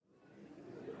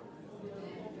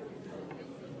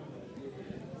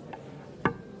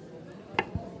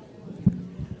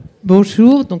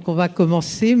Bonjour, donc on va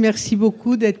commencer. Merci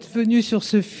beaucoup d'être venus sur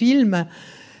ce film.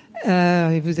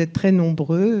 Et vous êtes très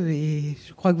nombreux et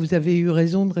je crois que vous avez eu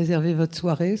raison de réserver votre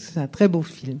soirée. C'est un très beau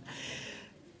film.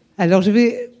 Alors je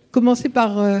vais commencer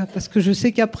parce que je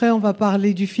sais qu'après on va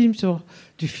parler du film,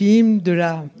 de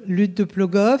la lutte de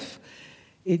Plogoff.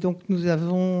 Et donc nous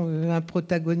avons un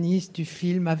protagoniste du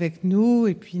film avec nous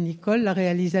et puis Nicole, la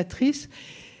réalisatrice.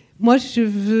 Moi je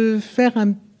veux faire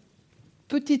une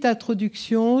petite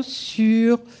introduction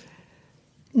sur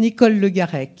Nicole Le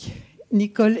Garec,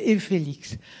 Nicole et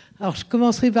Félix. Alors je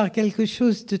commencerai par quelque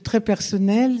chose de très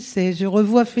personnel, c'est je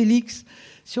revois Félix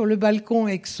sur le balcon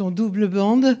avec son double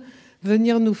bande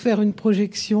venir nous faire une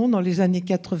projection dans les années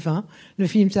 80. Le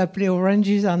film s'appelait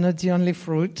Oranges Are Not the Only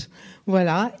Fruit.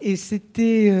 Voilà, et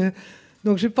c'était...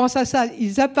 donc je pense à ça,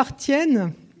 ils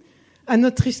appartiennent à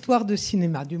notre histoire de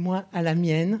cinéma, du moins à la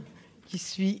mienne, qui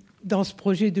suis dans ce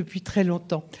projet depuis très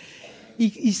longtemps.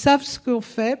 Ils savent ce qu'on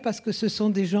fait parce que ce sont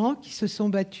des gens qui se sont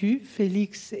battus,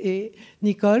 Félix et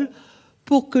Nicole,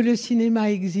 pour que le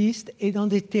cinéma existe et dans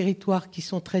des territoires qui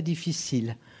sont très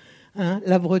difficiles.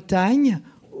 La Bretagne,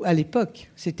 à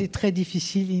l'époque, c'était très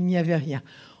difficile, il n'y avait rien.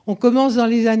 On commence dans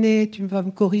les années, tu vas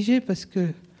me corriger parce que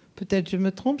peut-être je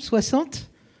me trompe, 60 ?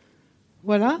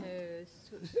 Voilà.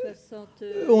 60...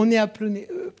 On est à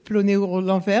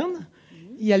Plonéo-Lanverne.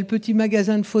 Il y a le petit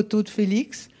magasin de photos de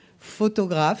Félix,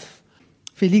 photographe.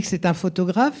 Félix est un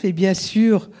photographe et bien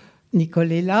sûr,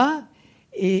 Nicole est là.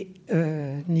 Et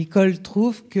Nicole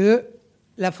trouve que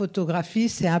la photographie,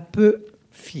 c'est un peu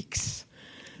fixe.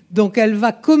 Donc elle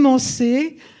va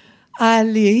commencer à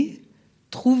aller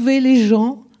trouver les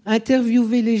gens,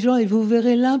 interviewer les gens, et vous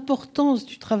verrez l'importance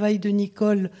du travail de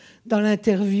Nicole dans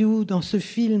l'interview, dans ce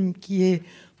film qui est,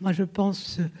 moi je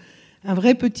pense, un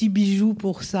vrai petit bijou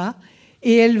pour ça.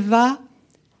 Et elle va,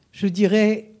 je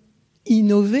dirais,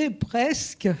 innover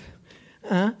presque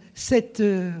cette,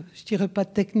 je dirais pas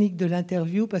technique de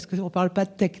l'interview, parce qu'on ne parle pas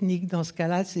de technique dans ce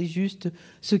cas-là, c'est juste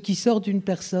ce qui sort d'une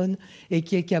personne et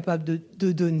qui est capable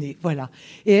de donner. Voilà.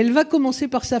 Et elle va commencer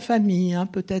par sa famille,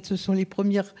 peut-être ce sont les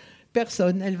premières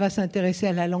personnes. Elle va s'intéresser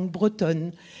à la langue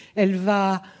bretonne. Elle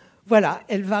va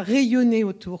rayonner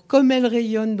autour, comme elle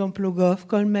rayonne dans Plogoff,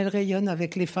 comme elle rayonne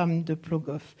avec les femmes de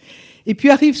Plogoff. Et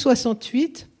puis arrive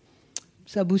 68,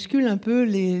 ça bouscule un peu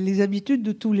les habitudes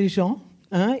de tous les gens,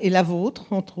 et la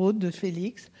vôtre, entre autres, de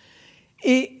Félix.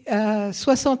 Et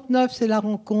 69, c'est la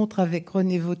rencontre avec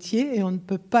René Vauthier, et on ne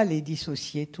peut pas les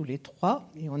dissocier tous les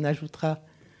trois, et on ajoutera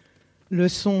le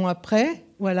son après.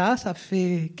 Voilà, ça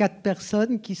fait 4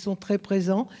 personnes qui sont très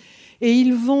présents, et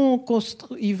ils vont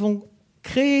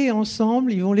créer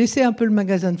ensemble, ils vont laisser un peu le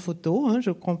magasin de photos,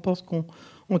 je pense qu'on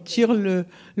tire le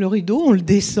rideau, on le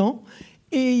descend,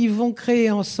 et ils vont créer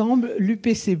ensemble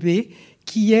l'UPCB,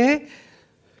 qui est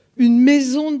une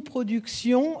maison de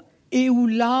production, et où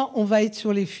là, on va être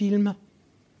sur les films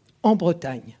en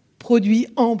Bretagne, produits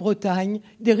en Bretagne,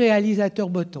 des réalisateurs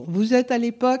bretons. Vous êtes à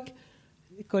l'époque,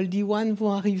 les Col d'Iwan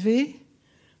vont arriver,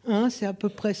 c'est à peu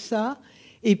près ça,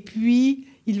 et puis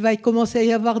il va commencer à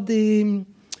y avoir des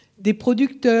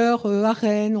producteurs à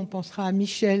Rennes, on pensera à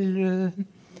Michel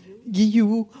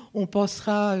Guillou, on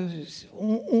pensera,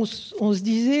 on se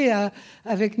disait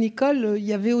avec Nicole, il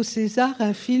y avait au César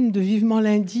un film de Vivement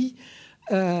Lundi,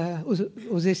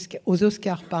 aux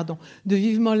Oscars, pardon, de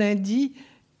Vivement Lundi,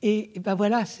 et ben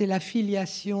voilà, c'est la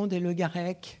filiation des Le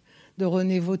Garec, de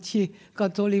René Vauthier.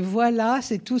 Quand on les voit là,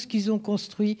 c'est tout ce qu'ils ont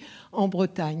construit en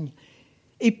Bretagne.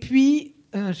 Et puis,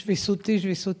 je vais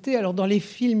sauter. Alors dans les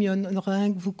films, il y en aura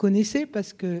un que vous connaissez,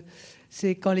 parce que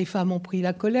c'est Quand les femmes ont pris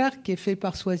la colère, qui est fait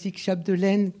par Soisic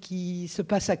Chapdelaine, qui se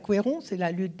passe à Couëron. C'est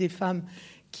la lutte des femmes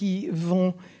qui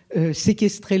vont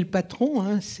séquestrer le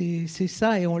patron. C'est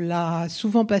ça, et on l'a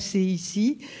souvent passé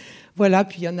ici. Voilà,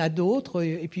 puis il y en a d'autres.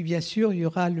 Et puis bien sûr, il y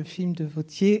aura le film de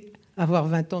Vauthier, Avoir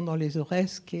 20 ans dans les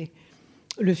Aurès, qui est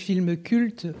le film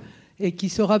culte, et qui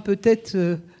sera peut-être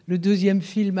le deuxième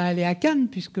film à aller à Cannes,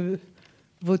 puisque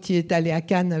Vauthier est allé à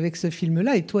Cannes avec ce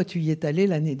film-là, et toi, tu y es allé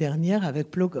l'année dernière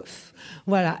avec Plogoff.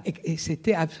 Voilà, et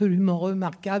c'était absolument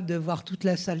remarquable de voir toute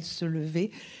la salle se lever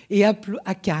et à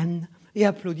Cannes et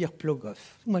applaudir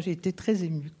Plogoff. Moi, j'ai été très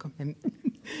émue quand même.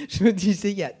 Je me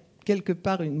disais, il y a quelque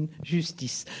part une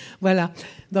justice, voilà,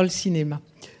 dans le cinéma.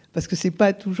 Parce que c'est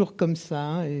pas toujours comme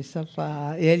ça,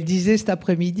 et elle disait cet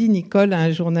après-midi, Nicole, à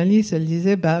un journaliste, elle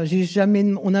disait,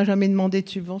 on n'a jamais demandé de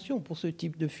subvention pour ce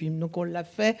type de film, donc on l'a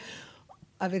fait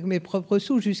avec mes propres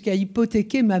sous, jusqu'à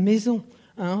hypothéquer ma maison,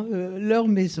 leur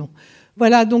maison.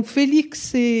 Voilà, donc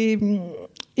Félix et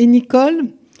Nicole,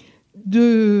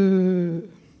 deux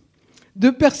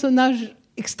personnages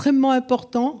extrêmement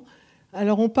importants.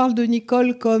 Alors on parle de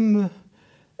Nicole comme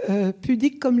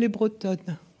pudique comme les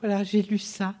Bretonnes. Voilà, j'ai lu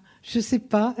ça. Je ne sais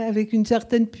pas, avec une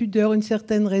certaine pudeur, une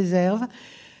certaine réserve.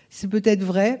 C'est peut-être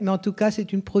vrai, mais en tout cas,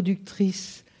 c'est une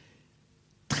productrice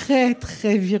très,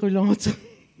 très virulente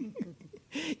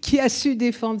qui a su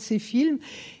défendre ses films.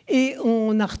 Et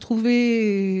on a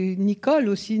retrouvé Nicole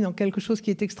aussi dans quelque chose qui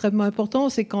est extrêmement important,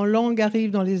 c'est quand Lang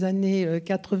arrive dans les années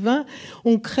 80,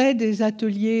 on crée des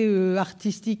ateliers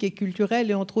artistiques et culturels,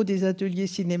 et entre autres des ateliers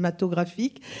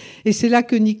cinématographiques. Et c'est là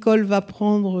que Nicole va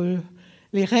prendre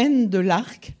les rênes de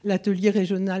l'ARC, l'atelier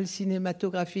régional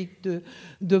cinématographique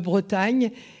de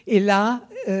Bretagne. Et là,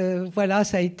 voilà,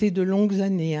 ça a été de longues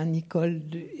années, hein, Nicole,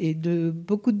 et de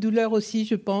beaucoup de douleurs aussi,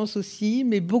 je pense aussi,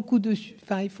 mais beaucoup de...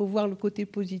 Enfin, il faut voir le côté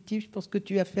positif. Je pense que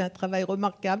tu as fait un travail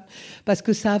remarquable parce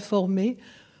que ça a formé...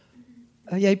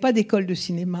 Il n'y avait pas d'école de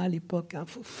cinéma à l'époque. Il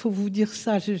faut vous dire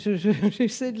ça.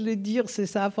 J'essaie de le dire.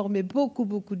 Ça a formé beaucoup,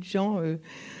 beaucoup de gens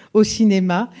au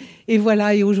cinéma. Et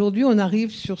voilà. Et aujourd'hui, on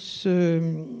arrive sur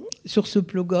ce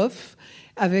plug-off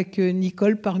avec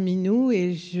Nicole parmi nous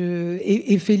et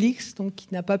Félix, donc, qui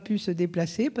n'a pas pu se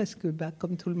déplacer parce que,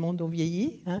 comme tout le monde, on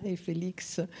vieillit. Hein, et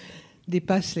Félix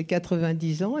dépasse les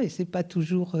 90 ans et ce n'est pas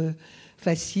toujours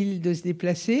facile de se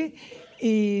déplacer.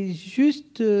 Et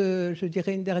juste, je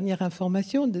dirais une dernière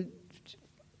information.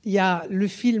 Il y a le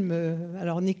film,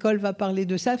 alors Nicole va parler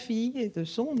de sa fille et de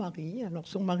son mari. Alors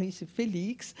son mari, c'est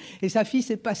Félix, et sa fille,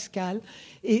 c'est Pascal.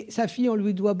 Et sa fille, on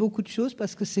lui doit beaucoup de choses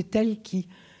parce que c'est elle qui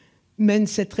mène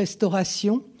cette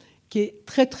restauration qui est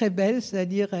très, très belle.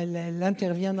 C'est-à-dire, elle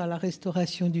intervient dans la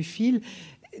restauration du film,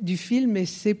 et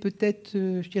c'est peut-être,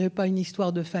 je dirais pas une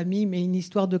histoire de famille, mais une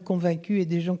histoire de convaincus et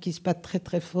des gens qui se battent très,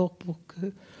 très fort pour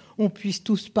qu'on puisse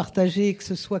tous partager et que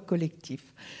ce soit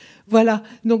collectif. Voilà,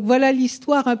 donc voilà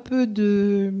l'histoire un peu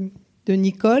de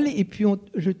Nicole. Et puis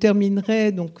je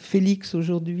terminerai, donc Félix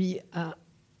aujourd'hui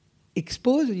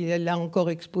expose, elle a encore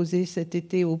exposé cet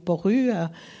été au Port-Rue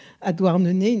à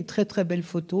Douarnenez, une très très belle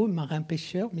photo,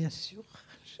 marin-pêcheur bien sûr,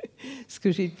 ce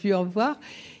que j'ai pu en voir.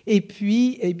 Et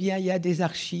puis, eh bien, il y a des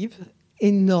archives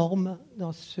énormes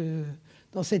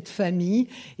dans cette famille.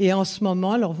 Et en ce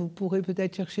moment, alors vous pourrez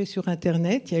peut-être chercher sur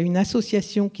Internet, il y a une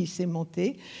association qui s'est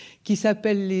montée, qui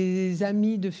s'appelle les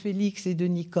Amis de Félix et de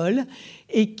Nicole,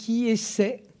 et qui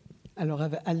essaie, alors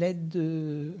à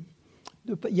l'aide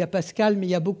il y a Pascal, mais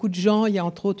il y a beaucoup de gens. Il y a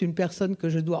entre autres une personne que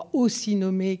je dois aussi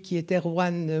nommer, qui est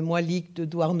Erwan Moalik de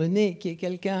Douarnenez, qui est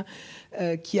quelqu'un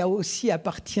qui a aussi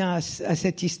appartient à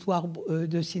cette histoire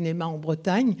de cinéma en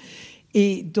Bretagne.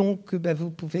 Et donc, vous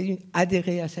pouvez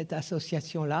adhérer à cette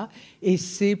association-là. Et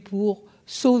c'est pour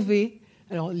sauver,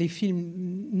 alors les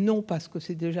films, non, parce que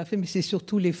c'est déjà fait, mais c'est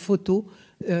surtout les photos,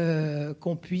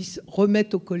 qu'on puisse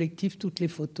remettre au collectif toutes les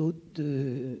photos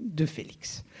de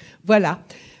Félix. Voilà.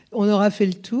 On aura fait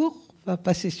le tour, on va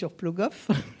passer sur Plogoff.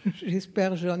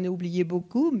 J'espère que j'en ai oublié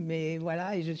beaucoup, mais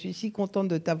voilà, et je suis si contente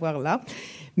de t'avoir là.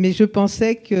 Mais je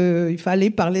pensais qu'il fallait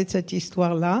parler de cette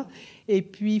histoire-là. Et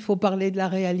puis, il faut parler de la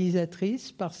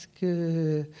réalisatrice, parce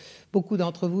que beaucoup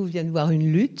d'entre vous viennent voir une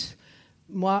lutte.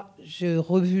 Moi, j'ai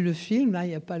revu le film, là, il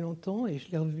n'y a pas longtemps, et je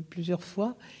l'ai revu plusieurs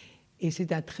fois. Et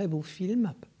c'est un très beau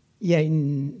film. Il y a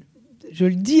je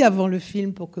le dis avant le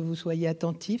film pour que vous soyez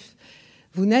attentifs.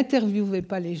 Vous n'interviewez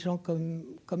pas les gens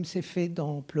comme c'est fait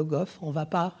dans Plogoff. On ne va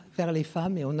pas vers les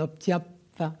femmes et on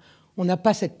n'a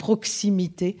pas cette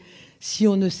proximité si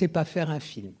on ne sait pas faire un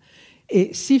film.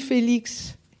 Et si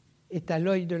Félix est à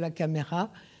l'œil de la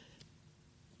caméra,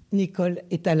 Nicole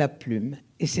est à la plume.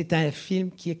 Et c'est un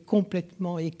film qui est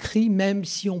complètement écrit, même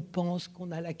si on pense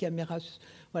qu'on a la caméra...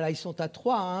 Voilà, ils sont à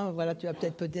 3, hein. Voilà, tu vas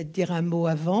peut-être dire un mot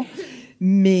avant.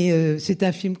 Mais c'est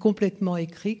un film complètement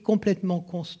écrit, complètement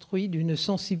construit, d'une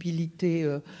sensibilité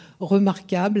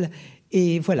remarquable.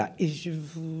 Et voilà, et je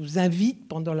vous invite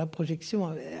pendant la projection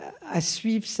à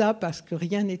suivre ça, parce que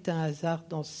rien n'est un hasard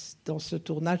dans ce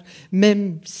tournage,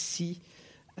 même si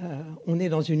on est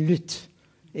dans une lutte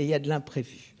et il y a de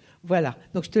l'imprévu. Voilà,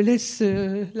 donc je te laisse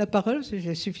la parole, parce que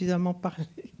j'ai suffisamment parlé.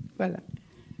 Voilà.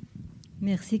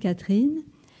 Merci Catherine.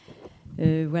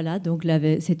 Voilà, donc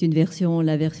c'est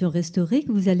la version restaurée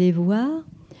que vous allez voir.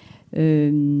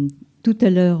 Tout à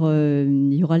l'heure,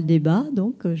 il y aura le débat,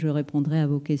 donc je répondrai à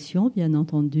vos questions, bien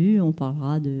entendu. On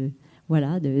parlera de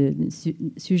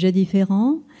sujets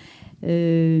différents.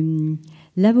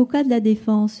 L'avocat de la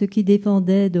défense qui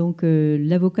défendait, donc l'un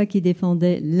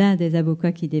des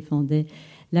avocats qui défendait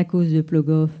la cause de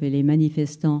Plogoff et les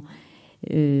manifestants,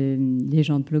 les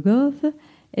gens de Plogoff,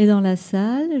 est dans la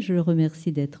salle. Je le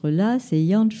remercie d'être là. C'est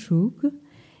Jan Chouk.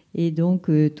 Et donc,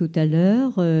 tout à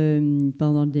l'heure,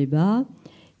 pendant le débat,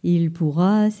 il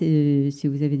pourra, si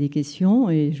vous avez des questions,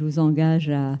 et je vous engage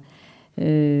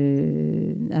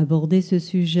aborder ce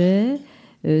sujet.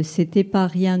 C'était pas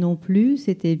rien non plus,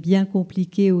 c'était bien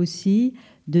compliqué aussi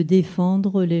de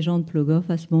défendre les gens de Plogoff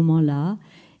à ce moment-là.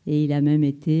 Et il a même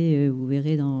été, vous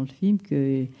verrez dans le film,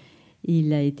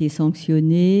 qu'il a été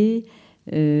sanctionné.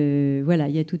 Voilà,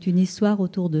 il y a toute une histoire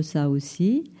autour de ça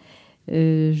aussi.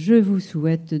 Je vous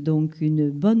souhaite donc une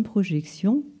bonne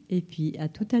projection et puis à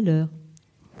tout à l'heure.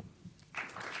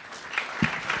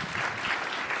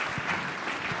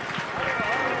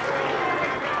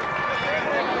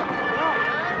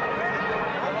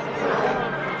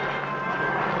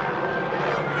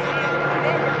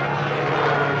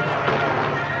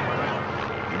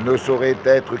 Il ne saurait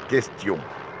être question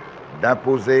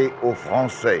d'imposer aux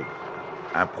Français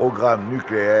un programme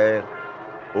nucléaire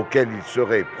auquel ils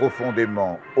seraient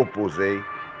profondément opposés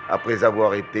après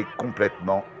avoir été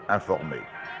complètement informés.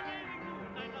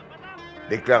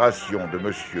 Déclaration de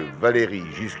M. Valéry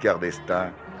Giscard d'Estaing,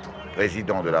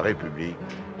 président de la République,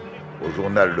 au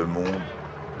journal Le Monde,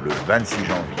 le 26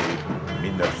 janvier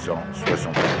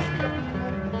 1978.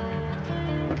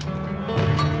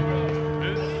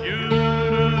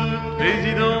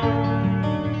 Président,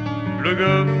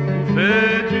 Plogoff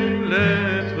fait une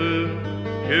lettre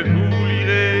que vous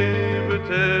lirez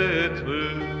peut-être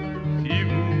si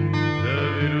vous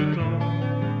avez le temps.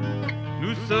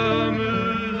 Nous sommes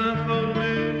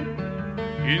informés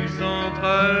qu'une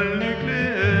centrale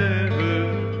nucléaire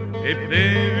est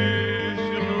prévue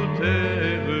sur nos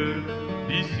terres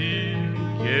d'ici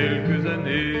quelques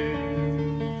années.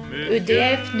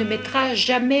 EDF ne mettra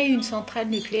jamais une centrale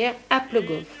nucléaire à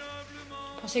Plogoff.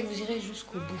 Vous pensez que vous irez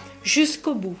jusqu'au bout?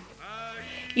 Jusqu'au bout.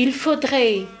 Il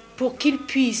faudrait, pour qu'il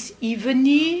puisse y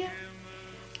venir,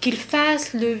 qu'il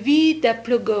fasse le vide à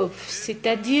Plogoff,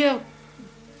 c'est-à-dire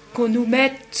qu'on nous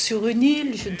mette sur une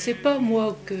île, je ne sais pas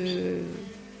moi,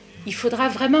 il faudra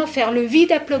vraiment faire le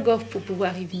vide à Plogoff pour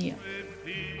pouvoir y venir.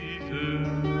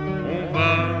 On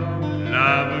va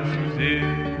la refuser.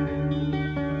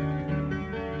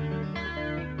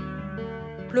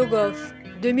 Plogoff,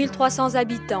 2300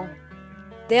 habitants.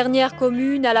 Dernière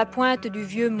commune à la pointe du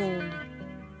Vieux Monde.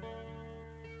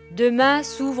 Demain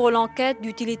s'ouvre l'enquête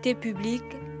d'utilité publique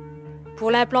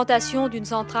pour l'implantation d'une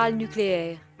centrale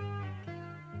nucléaire.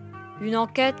 Une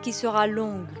enquête qui sera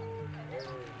longue.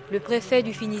 Le préfet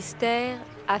du Finistère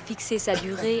a fixé sa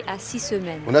durée à 6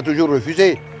 semaines. On a toujours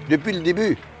refusé, depuis le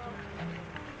début.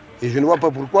 Et je ne vois pas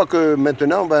pourquoi que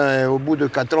maintenant, au bout de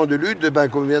 4 ans de lutte,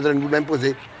 qu'on viendrait nous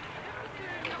l'imposer.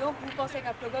 Donc vous pensez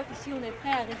qu'à Plogoff, ici, on est prêt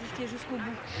à résister jusqu'au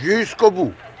bout? Jusqu'au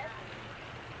bout.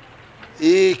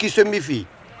 Et qui se méfie.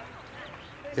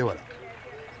 Et voilà.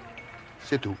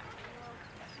 C'est tout.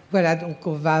 Voilà, donc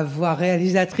on va voir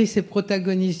réalisatrice et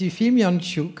protagoniste du film, Jan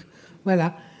Tchouk.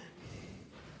 Voilà.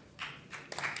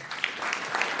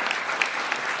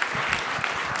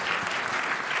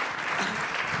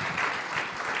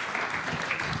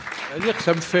 C'est-à-dire que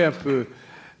ça me fait un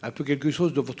peu quelque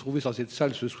chose de vous retrouver dans cette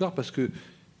salle ce soir, parce que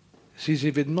ces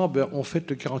événements, on fête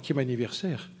le 40e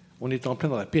anniversaire. On est en plein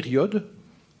dans la période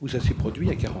où ça s'est produit il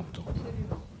y a 40 ans.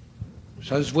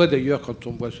 Ça se voit d'ailleurs quand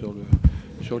on voit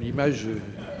sur l'image.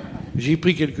 J'ai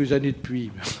pris quelques années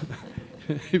depuis.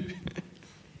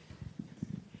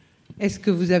 Est-ce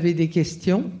que vous avez des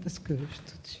questions? Parce que tout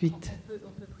de suite...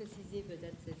 On peut préciser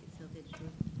peut-être certaines choses.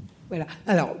 Voilà.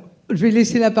 Alors, je vais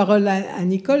laisser la parole à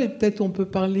Nicole et peut-être on peut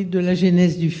parler de la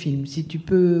genèse du film. Si tu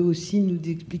peux aussi nous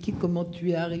expliquer comment tu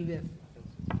es arrivée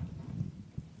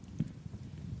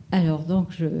à... Alors, donc,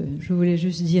 je voulais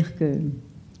juste dire que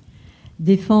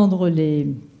défendre les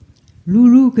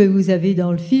loulous que vous avez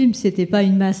dans le film, c'était pas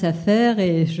une masse à faire,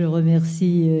 et je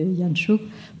remercie Jan Tchouk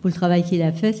pour le travail qu'il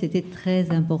a fait. C'était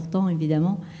très important,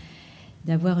 évidemment,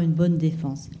 d'avoir une bonne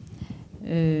défense.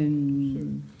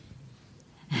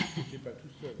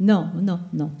 Non,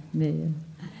 mais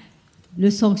le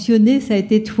sanctionner, ça a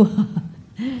été toi.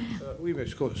 Oui, mais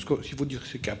ce qu'il faut dire,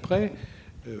 c'est qu'après,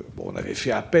 on avait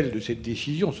fait appel de cette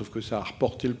décision, sauf que ça a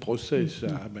reporté le procès, ça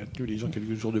a maintenu les gens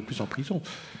quelques jours de plus en prison,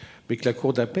 mais que la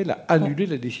Cour d'appel a annulé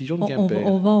la décision de Quimper.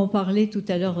 On va en parler tout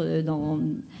à l'heure,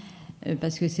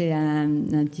 parce que c'est un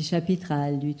petit chapitre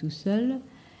à lui tout seul.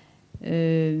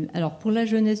 Alors, pour la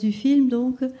jeunesse du film,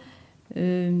 donc,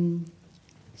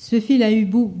 ce film a eu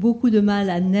beaucoup de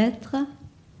mal à naître,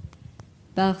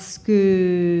 parce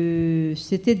que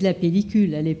c'était de la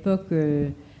pellicule. À l'époque,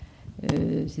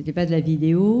 c'était pas de la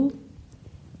vidéo,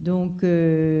 donc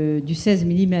du 16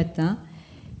 mm.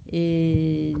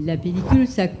 Et la pellicule,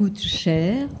 ça coûte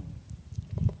cher.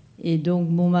 Et donc,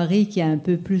 mon mari, qui a un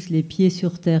peu plus les pieds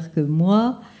sur terre que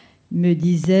moi, me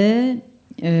disait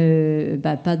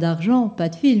pas d'argent, pas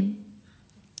de film,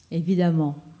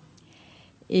 évidemment.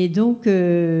 Et donc,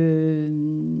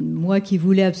 moi qui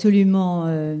voulais absolument...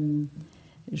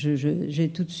 j'ai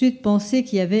tout de suite pensé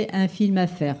qu'il y avait un film à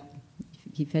faire,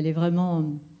 qu'il fallait vraiment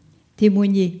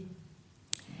témoigner.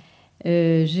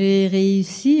 J'ai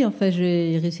réussi à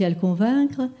le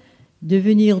convaincre de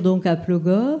venir donc à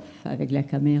Plogoff avec la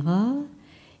caméra,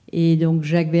 et donc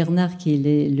Jacques Bernard qui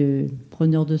est le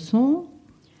preneur de son,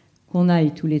 qu'on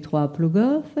aille tous les trois à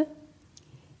Plogoff.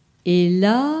 Et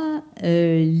là,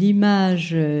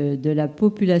 l'image de la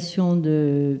population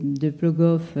de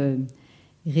Plogoff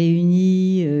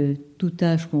réunie, tout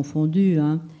âge confondu,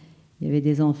 hein. Il y avait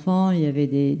des enfants, il y avait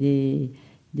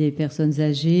des personnes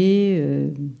âgées.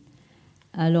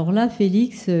 Alors là,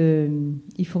 Félix,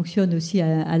 il fonctionne aussi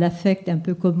à l'affect, un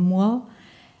peu comme moi.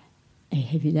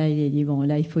 Et puis là, il a dit, bon,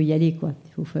 là, il faut y aller, quoi.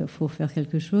 Il faut faire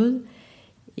quelque chose.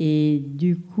 Et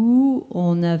du coup,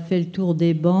 on a fait le tour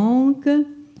des banques,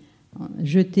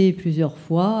 jeté plusieurs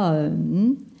fois.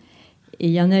 Et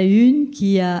il y en a une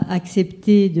qui a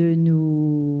accepté de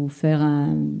nous faire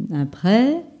un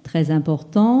prêt très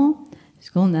important, parce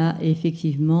qu'on a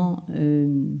effectivement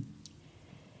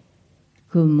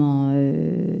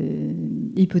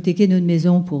hypothéqué notre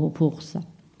maison pour ça.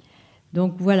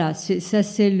 Donc voilà, ça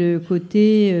c'est le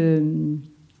côté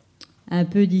un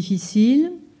peu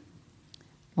difficile.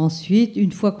 Ensuite,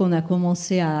 une fois qu'on a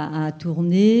commencé à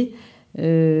tourner,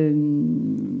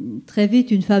 très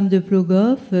vite, une femme de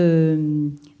Plogoff,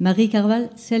 Marie Carval,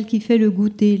 celle qui fait le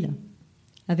goûter, là,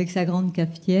 avec sa grande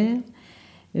cafetière,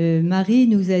 Marie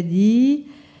nous a dit,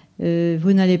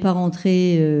 vous n'allez pas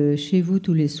rentrer chez vous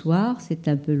tous les soirs, c'est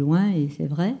un peu loin, et c'est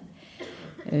vrai,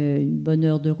 une bonne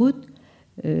heure de route,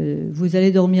 vous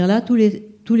allez dormir là tous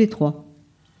les trois.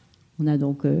 On a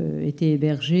donc été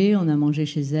hébergés, on a mangé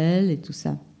chez elle et tout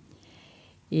ça.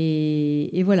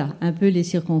 Et voilà, un peu les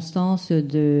circonstances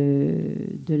de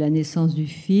la naissance du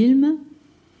film.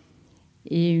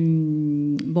 Et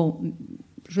bon,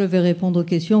 je vais répondre aux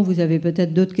questions. Vous avez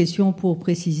peut-être d'autres questions pour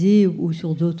préciser ou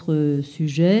sur d'autres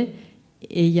sujets.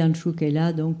 Et Yann Chouk est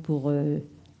là donc pour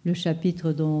le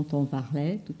chapitre dont on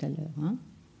parlait tout à l'heure. Hein.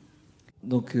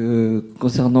 Donc,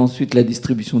 concernant ensuite la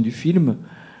distribution du film,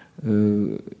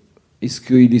 est-ce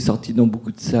qu'il est sorti dans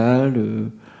beaucoup de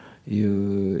salles et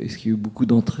est-ce qu'il y a eu beaucoup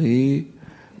d'entrées?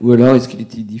 Ou alors est-ce qu'il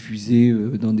était diffusé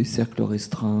dans des cercles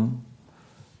restreints?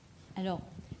 Alors,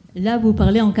 là, vous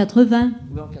parlez en 80.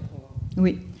 Oui, en 80.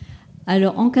 Oui.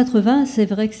 Alors, en 80, c'est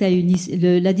vrai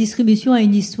que la distribution a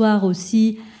une histoire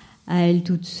aussi à elle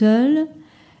toute seule.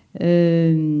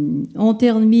 On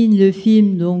termine le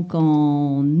film donc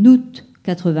en août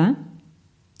 80.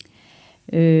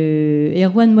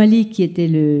 Erwan Malik, qui était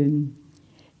le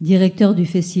directeur du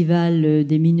festival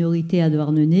des minorités à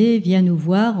Douarnenez, vient nous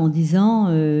voir en disant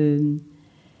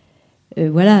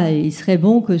voilà, il serait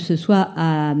bon que ce soit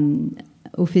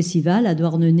au festival à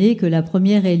Douarnenez que la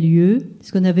première ait lieu,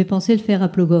 parce qu'on avait pensé le faire à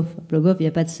Plogoff. À Plogoff, il n'y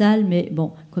a pas de salle, mais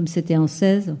bon, comme c'était en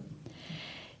 16,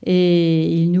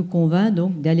 et il nous convainc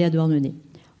donc d'aller à Douarnenez.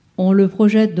 On le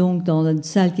projette donc dans une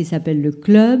salle qui s'appelle le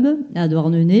Club à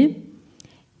Douarnenez,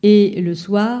 et le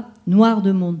soir, noir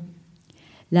de monde.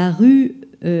 La rue,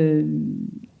 de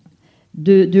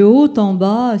haut en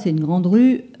bas, c'est une grande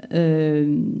rue,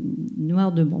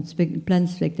 noir de monde, plein de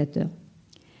spectateurs.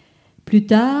 Plus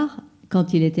tard,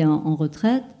 quand il était en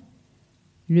retraite,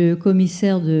 le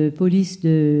commissaire de police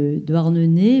de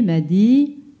Douarnenez m'a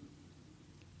dit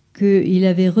qu'il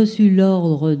avait reçu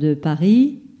l'ordre de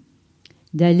Paris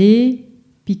d'aller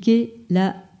piquer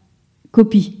la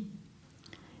copie.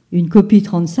 Une copie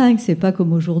 35, c'est pas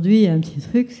comme aujourd'hui, un petit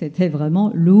truc, c'était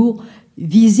vraiment lourd,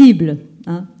 visible,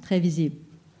 hein, très visible.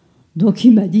 Donc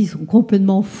il m'a dit, ils sont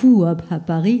complètement fous à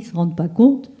Paris, ils se rendent pas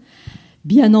compte.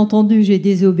 Bien entendu, j'ai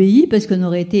désobéi parce qu'on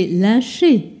aurait été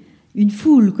lynché. Une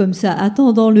foule comme ça,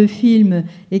 attendant le film,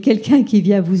 et quelqu'un qui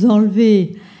vient vous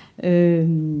enlever la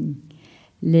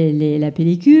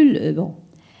pellicule, bon.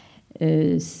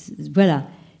 Voilà.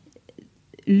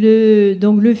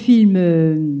 Donc le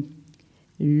film...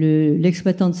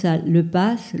 L'exploitant de salle le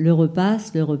passe, le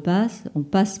repasse, on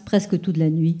passe presque toute la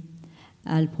nuit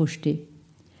à le projeter.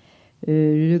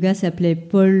 Le gars s'appelait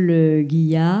Paul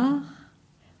Guillard.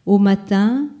 Au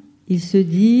matin, il se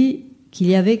dit qu'il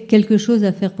y avait quelque chose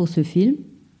à faire pour ce film.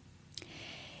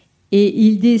 Et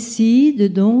il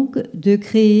décide donc de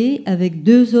créer, avec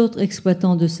 2 autres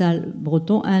exploitants de salles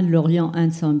bretons, un de Lorient, un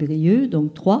de Saint-Brieuc,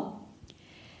 donc 3,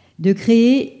 de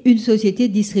créer une société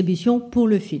de distribution pour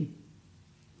le film.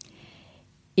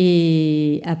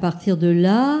 Et à partir de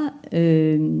là,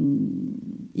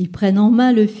 ils prennent en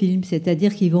main le film,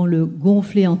 c'est-à-dire qu'ils vont le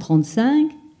gonfler en 35,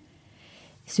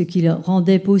 ce qui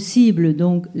rendait possible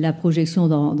donc la projection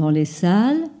dans les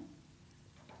salles.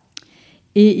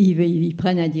 Et ils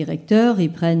prennent un directeur,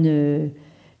 ils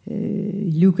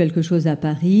louent quelque chose à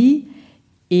Paris,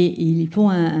 et ils font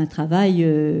un travail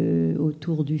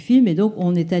autour du film. Et donc,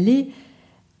 on est allé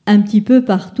un petit peu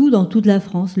partout dans toute la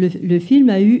France. Le film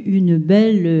a eu une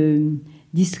belle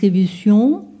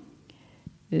distribution,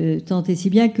 tant et si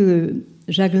bien que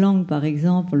Jacques Lang, par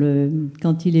exemple,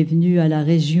 quand il est venu à la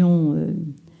région,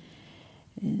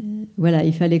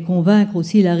 il fallait convaincre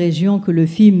aussi la région que le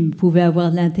film pouvait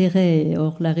avoir de l'intérêt.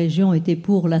 Or, la région était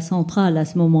pour la centrale à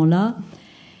ce moment-là.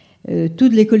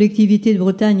 Toutes les collectivités de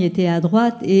Bretagne étaient à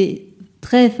droite et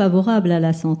très favorables à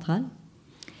la centrale.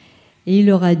 Et il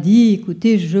leur a dit,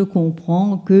 écoutez, je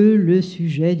comprends que le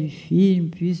sujet du film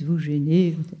puisse vous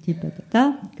gêner,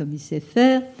 patata, comme il sait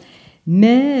faire,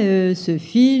 mais ce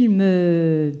film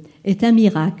est un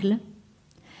miracle.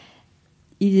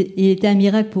 Il était un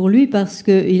miracle pour lui parce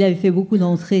qu'il avait fait beaucoup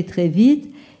d'entrées très vite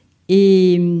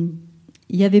et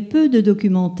il y avait peu de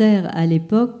documentaires à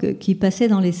l'époque qui passaient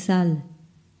dans les salles.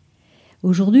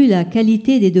 Aujourd'hui, la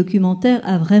qualité des documentaires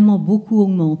a vraiment beaucoup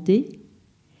augmenté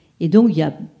et donc il y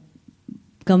a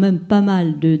quand même pas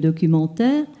mal de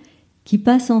documentaires qui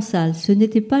passent en salle. Ce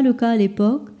n'était pas le cas à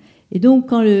l'époque. Et donc,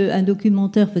 quand un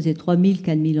documentaire faisait 3000,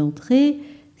 4000 entrées,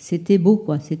 c'était beau,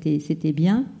 quoi. C'était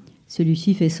bien.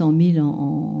 Celui-ci fait 100 000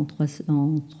 en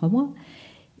 3 mois.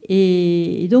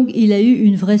 Et donc, il a eu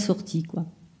une vraie sortie, quoi.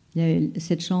 Il a eu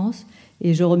cette chance.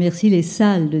 Et je remercie les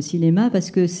salles de cinéma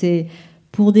parce que c'est,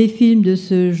 pour des films de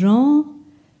ce genre,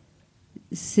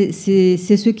 c'est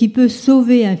ce qui peut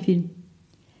sauver un film.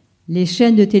 Les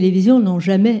chaînes de télévision n'ont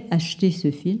jamais acheté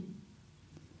ce film,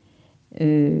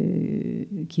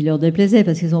 qui leur déplaisait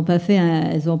parce qu'elles n'ont pas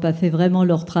fait vraiment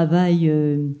leur travail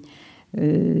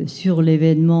sur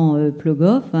l'événement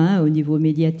Plogoff. Au niveau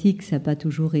médiatique, ça n'a pas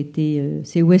toujours été.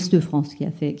 C'est Ouest France qui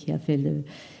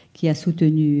a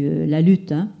soutenu la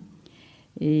lutte.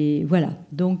 Et voilà.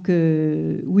 Donc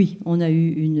oui, on a eu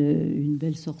une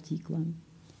belle sortie, quoi.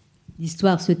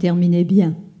 L'histoire se terminait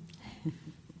bien.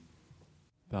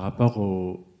 Par rapport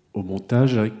au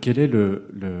montage, quelle est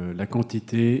la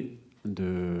quantité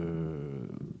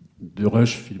de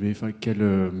rush filmé,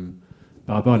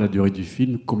 par rapport à la durée du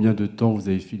film, combien de temps vous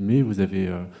avez filmé? Vous avez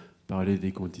parlé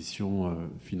des conditions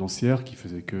financières qui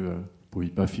faisaient que vous ne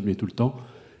pouviez pas filmer tout le temps.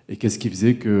 Et qu'est-ce qui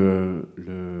faisait que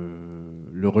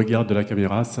le regard de la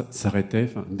caméra s'arrêtait,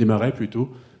 démarrait plutôt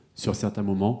sur certains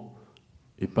moments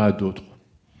et pas à d'autres,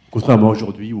 contrairement à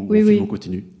aujourd'hui où on filme en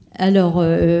continu? Alors,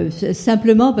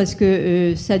 simplement parce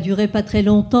que ça durait pas très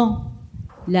longtemps.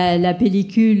 La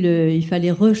pellicule, il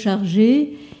fallait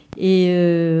recharger et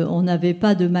on n'avait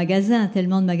pas de magasin,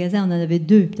 tellement de magasins, on en avait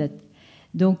 2 peut-être.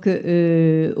 Donc,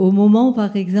 au moment,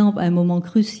 par exemple, un moment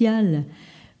crucial,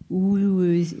 où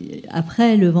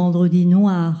après le Vendredi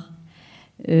Noir,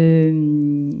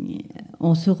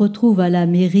 on se retrouve à la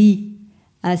mairie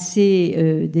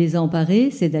assez désemparé.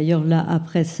 C'est d'ailleurs là,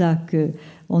 après ça,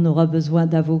 qu'on aura besoin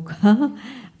d'avocats,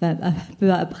 enfin, un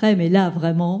peu après, mais là,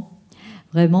 vraiment.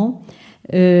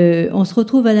 On se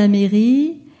retrouve à la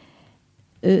mairie,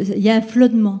 il y a un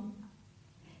flottement.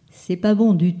 C'est pas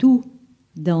bon du tout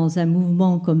dans un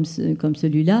mouvement comme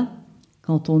celui-là,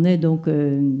 quand on est donc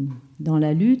dans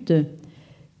la lutte,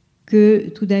 que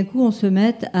tout d'un coup on se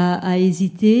mette à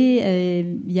hésiter.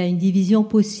 Il y a une division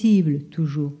possible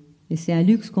toujours, et c'est un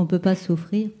luxe qu'on ne peut pas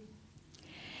s'offrir.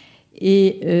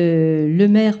 Et le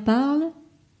maire parle,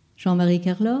 Jean-Marie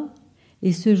Kerlor,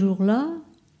 et ce jour-là,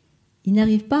 il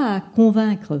n'arrive pas à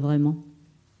convaincre vraiment.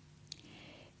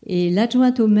 Et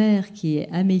l'adjointe au maire, qui est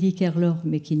Amélie Kerlor,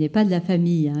 mais qui n'est pas de la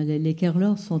famille, les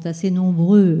Kerlor sont assez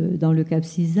nombreux dans le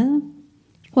Cap-Sizun,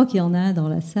 je crois qu'il y en a un dans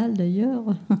la salle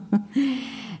d'ailleurs,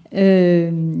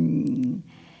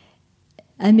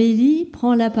 Amélie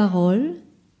prend la parole,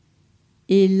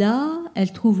 et là,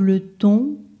 elle trouve le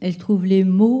ton, elle trouve les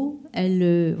mots,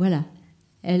 elle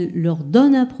leur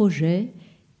donne un projet,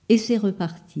 et c'est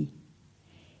reparti.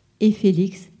 Et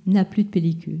Félix n'a plus de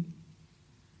pellicule.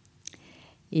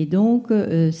 Et donc,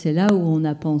 c'est là où on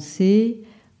a pensé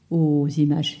aux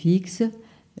images fixes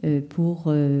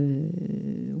pour...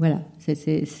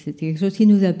 C'était quelque chose qui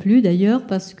nous a plu d'ailleurs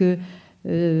parce que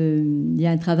il y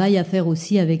a un travail à faire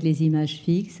aussi avec les images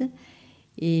fixes.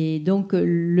 Et donc,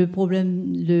 le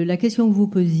problème, la question que vous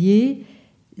posiez,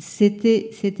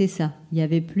 c'était ça. Il y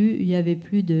avait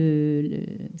plus de...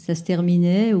 Ça se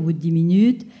terminait au bout de 10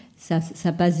 minutes.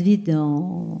 Ça passe vite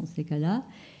dans ces cas-là.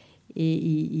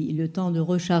 Et le temps de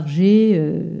recharger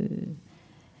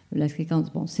la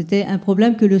séquence. Bon, c'était un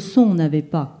problème que le son n'avait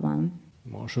pas, quoi.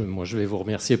 Moi, je vais vous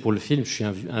remercier pour le film. Je suis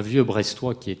un vieux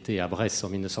Brestois qui était à Brest en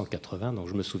 1980, donc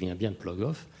je me souviens bien de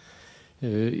Plogoff.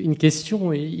 Une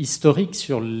question historique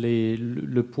sur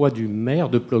le poids du maire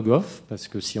de Plogoff, parce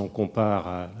que si on compare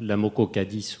à Lamoko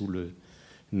Cadiz, où le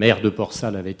maire de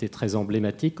Port-Salle avait été très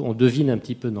emblématique, on devine un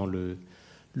petit peu dans le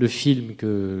film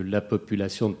que la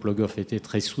population de Plogoff était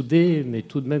très soudée, mais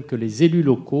tout de même que les élus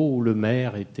locaux ou le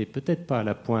maire étaient peut-être pas à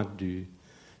la pointe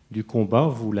du combat.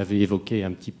 Vous l'avez évoqué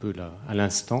un petit peu là, à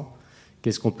l'instant.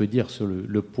 Qu'est-ce qu'on peut dire sur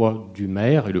le poids du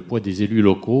maire et le poids des élus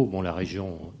locaux? Bon, la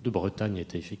région de Bretagne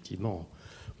était effectivement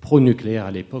pro-nucléaire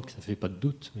à l'époque, ça ne fait pas de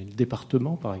doute, mais le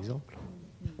département, par exemple?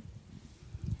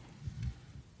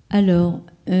 Alors,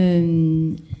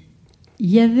 il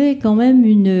y avait quand même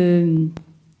une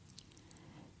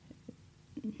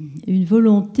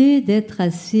volonté d'être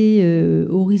assez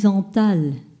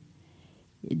horizontale,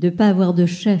 de ne pas avoir de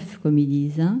chef, comme ils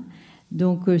disent. Hein.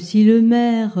 Donc, si le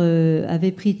maire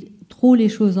avait pris trop les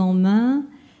choses en main,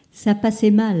 ça passait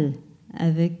mal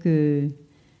avec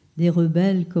des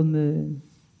rebelles comme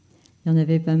il y en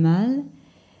avait pas mal.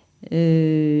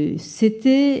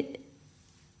 C'était,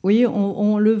 vous voyez,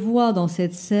 on le voit dans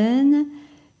cette scène,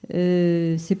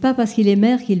 c'est pas parce qu'il est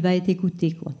maire qu'il va être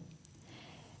écouté, quoi.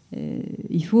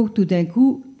 Il faut tout d'un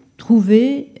coup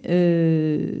trouver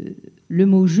le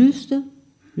mot juste,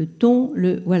 le ton,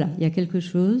 voilà, il y a quelque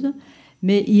chose.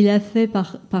 Mais il a fait,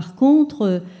 par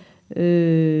contre,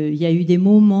 il y a eu des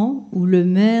moments où le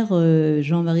maire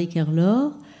Jean-Marie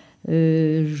Kerlor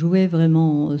jouait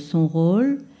vraiment son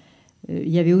rôle. Il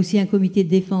y avait aussi un comité de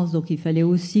défense, donc il fallait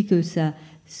aussi que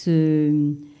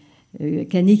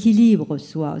qu'un équilibre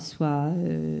soit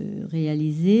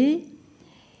réalisé.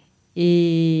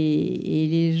 Et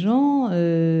les gens,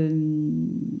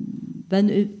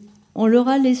 on leur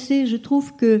a laissé, je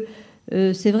trouve que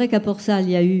c'est vrai qu'à Port-Salle,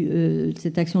 il y a eu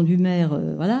cette action du maire,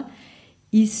 voilà.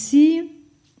 Ici,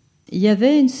 il y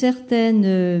avait une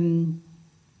certaine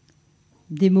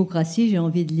démocratie, j'ai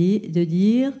envie de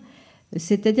dire,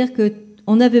 c'est-à-dire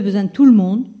qu'on avait besoin de tout le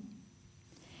monde,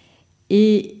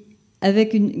 et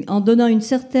en donnant un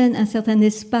certain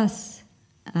espace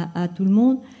à tout le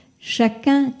monde,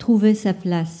 chacun trouvait sa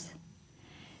place.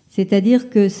 C'est-à-dire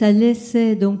que ça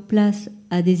laissait donc place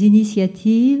à des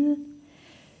initiatives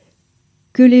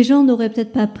que les gens n'auraient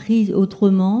peut-être pas prises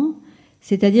autrement.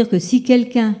 C'est-à-dire que si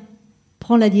quelqu'un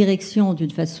prend la direction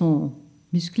d'une façon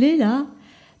musclée, là,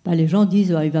 les gens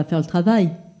disent il va faire le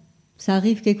travail. Ça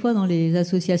arrive quelquefois dans les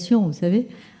associations, vous savez.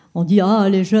 On dit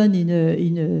les jeunes,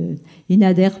 ils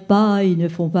n'adhèrent pas, ils ne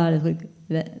font pas le truc.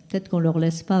 Peut-être qu'on ne leur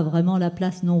laisse pas vraiment la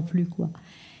place non plus, quoi.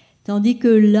 Tandis que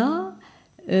là,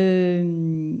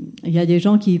 il y a des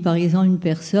gens qui, par exemple, une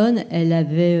personne, elle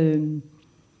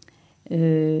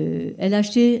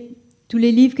achetait tous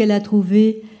les livres qu'elle a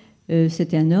trouvés,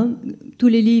 c'était un homme, tous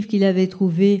les livres qu'il avait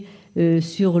trouvés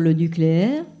sur le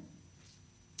nucléaire,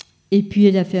 et puis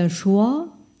elle a fait un choix,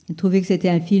 elle trouvait que c'était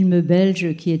un film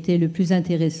belge qui était le plus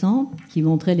intéressant, qui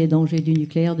montrait les dangers du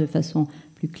nucléaire de façon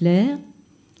plus claire,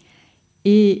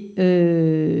 et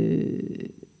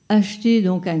acheté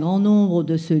donc un grand nombre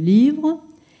de ce livre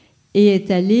et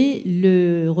est allé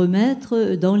le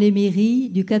remettre dans les mairies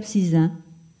du Cap-Sizun.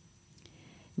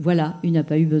 Voilà, il n'a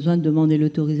pas eu besoin de demander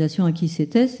l'autorisation à qui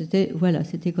c'était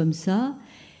comme ça.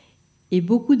 Et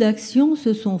beaucoup d'actions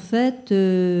se sont faites.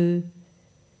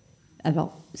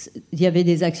 Alors, il y avait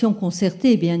des actions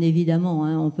concertées, bien évidemment,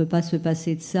 hein, on ne peut pas se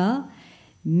passer de ça,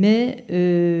 mais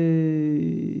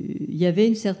il y avait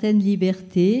une certaine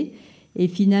liberté. Et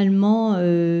finalement,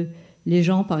 les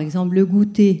gens, par exemple, le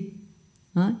goûter,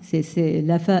 hein, c'est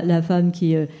la femme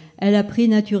qui... elle a pris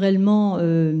naturellement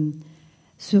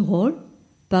ce rôle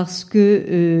parce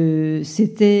que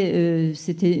c'était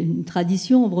une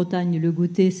tradition en Bretagne. Le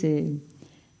goûter, c'est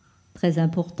très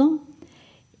important.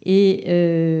 Et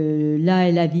là,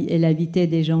 elle invitait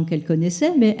des gens qu'elle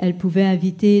connaissait, mais elle pouvait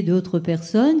inviter d'autres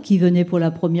personnes qui venaient pour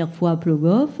la première fois à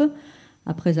Plogoff.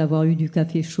 Après avoir eu du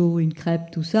café chaud, une crêpe,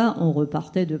 tout ça, on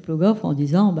repartait de Plogoff en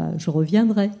disant je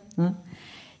reviendrai. Hein.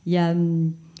 Il y a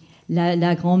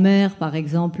la grand-mère, par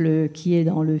exemple, qui est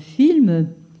dans le film,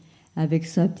 avec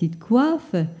sa petite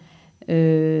coiffe.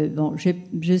 Je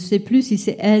ne sais plus si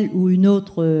c'est elle ou une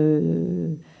autre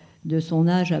de son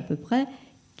âge à peu près,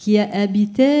 qui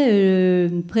habitait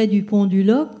près du pont du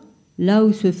Loc, là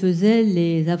où se faisaient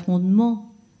les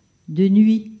affrontements de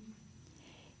nuit.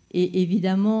 Et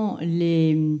évidemment,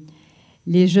 les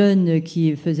jeunes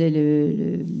qui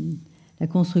faisaient la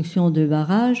construction de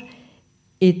barrages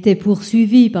étaient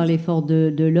poursuivis par les forces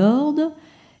de l'ordre,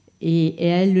 et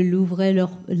elle ouvrait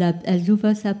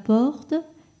sa porte,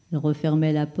 elle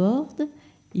refermait la porte,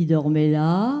 ils dormaient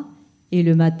là, et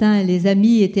le matin, les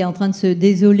amis étaient en train de se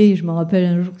désoler. Je me rappelle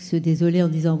un jour qu'ils se désolaient en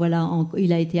disant voilà,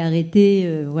 il a été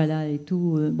arrêté, voilà, et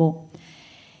tout. Bon.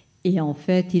 Et en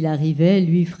fait, il arrivait,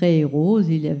 lui, frais et rose,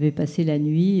 il avait passé la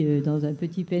nuit dans un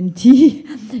petit penty,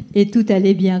 et tout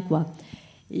allait bien, quoi.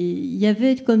 Et il y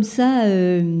avait comme ça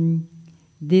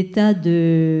des tas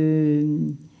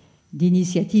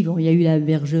d'initiatives. Bon, il y a eu la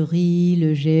bergerie,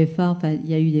 le GFA, enfin, il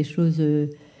y a eu des choses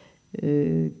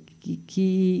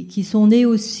qui sont nées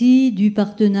aussi du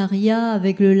partenariat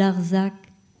avec le Larzac.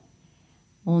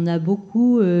 On a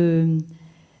beaucoup...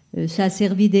 ça a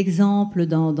servi d'exemple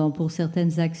pour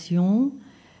certaines actions.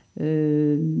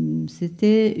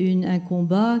 C'était un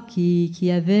combat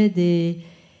qui avait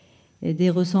des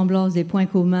ressemblances, des points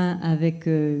communs avec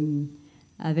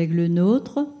le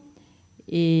nôtre.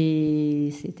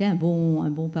 Et c'était un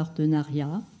bon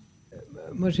partenariat.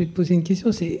 Moi, je vais te poser une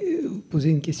question.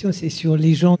 C'est sur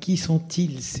les gens. Qui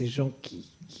sont-ils, ces gens qui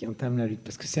entament la lutte?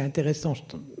 Parce que c'est intéressant.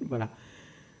 Voilà.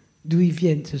 D'où ils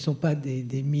viennent? Ce ne sont pas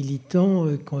des militants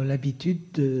qui ont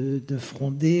l'habitude de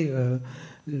fronder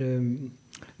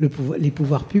les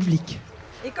pouvoirs publics.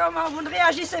 Et comment vous ne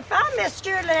réagissez pas,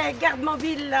 messieurs les gardes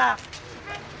mobiles, là?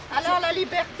 Alors la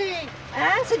liberté.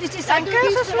 Hein? C'est d'ici 5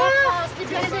 heures ce soir?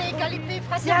 Liberté, égalité,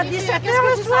 fraternité. C'est à 17 heures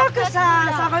le soir que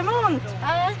ça remonte.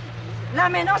 Hein? Là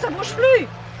maintenant ça bouge plus.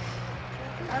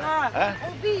 Alors,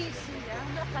 on vit ici,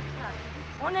 on n'a pas de place.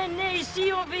 On est né ici,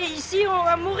 on vit ici, on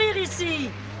va mourir ici.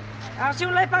 Alors si on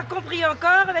ne l'a pas compris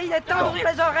encore, il est temps d'ouvrir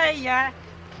les oreilles. Hein?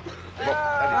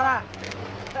 Voilà.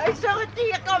 Il se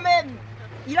retire quand même.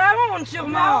 Il a honte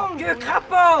sûrement, vieux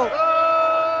crapaud.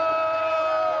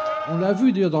 On l'a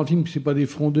vu d'ailleurs dans le film que c'est pas des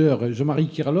frondeurs. Jean-Marie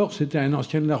Kirlor, c'était un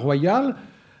ancien de la Royale.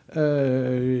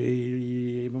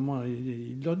 Et moment,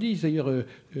 il leur dit d'ailleurs,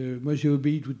 moi j'ai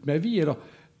obéi toute ma vie. Alors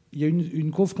il y a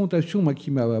une confrontation moi qui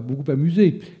m'a beaucoup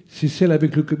amusé. C'est celle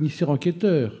avec le commissaire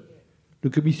enquêteur. Le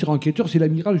commissaire enquêteur, c'est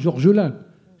l'amiral Georges Lain,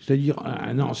 c'est-à-dire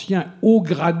un ancien haut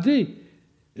gradé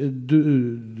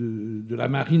de la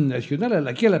marine nationale à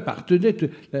laquelle appartenait...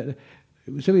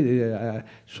 Vous savez,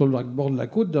 sur le bord de la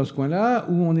côte, dans ce coin-là,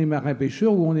 où on est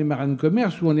marin-pêcheur, où on est marin de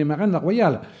commerce, où on est marin de la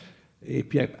Royale. Et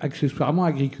puis, accessoirement,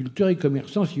 agriculteur et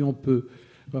commerçant, si on peut.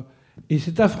 Et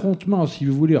cet affrontement, si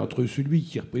vous voulez, entre celui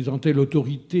qui représentait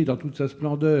l'autorité dans toute sa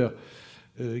splendeur,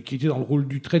 qui était dans le rôle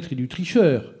du traître et du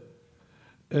tricheur,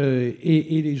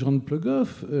 et les gens de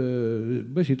Plogoff,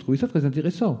 moi, j'ai trouvé ça très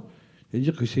intéressant.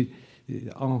 C'est-à-dire que c'est...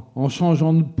 En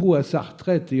changeant de peau à sa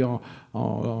retraite et en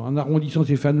arrondissant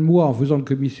ses fins de mois, en faisant le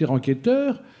commissaire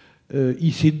enquêteur,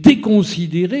 il s'est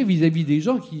déconsidéré vis-à-vis des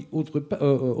gens qui,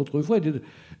 autrefois, étaient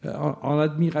en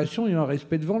admiration et en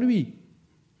respect devant lui.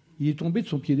 Il est tombé de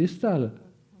son piédestal.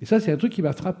 Et ça, c'est un truc qui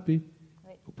m'a frappé.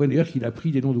 Au point d'ailleurs qu'il a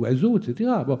pris des noms d'oiseaux, etc.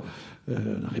 Bon,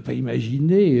 on n'aurait pas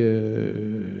imaginé,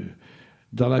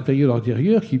 dans la période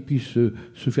antérieure, qu'il puisse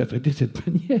se faire traiter de cette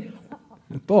manière.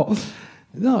 Bon...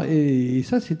 Non, et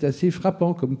ça, c'est assez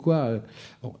frappant, comme quoi...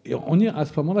 et on est à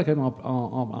ce moment-là, quand même,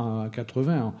 en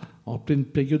 80, en pleine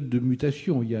période de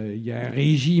mutation. Il y a un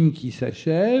régime qui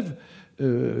s'achève,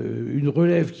 une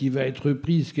relève qui va être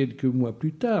prise quelques mois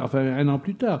plus tard, enfin un an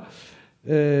plus tard.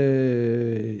 Et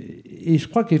je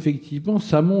crois qu'effectivement,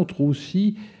 ça montre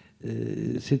aussi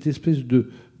cette espèce de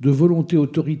volonté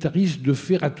autoritariste de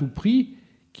faire à tout prix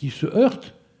qui se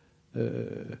heurte...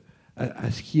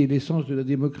 à ce qui est l'essence de la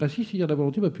démocratie, c'est-à-dire la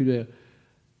volonté populaire.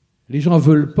 Les gens ne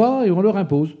veulent pas et on leur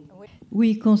impose.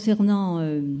 Oui, concernant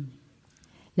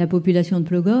la population de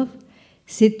Plogoff,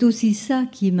 c'est aussi ça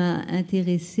qui m'a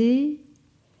intéressée,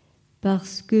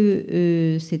 parce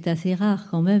que c'est assez rare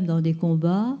quand même dans des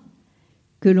combats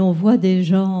que l'on voit des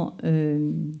gens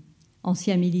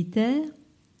anciens militaires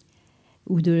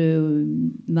ou de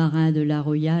marins de la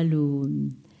Royale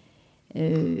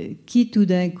qui tout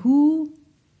d'un coup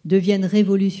deviennent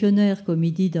révolutionnaires, comme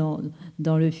il dit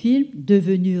dans le film,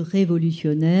 devenus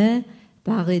révolutionnaires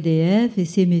par EDF et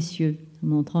ces messieurs,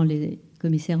 montrant les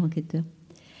commissaires enquêteurs.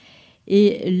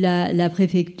 Et la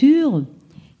préfecture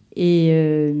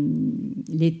et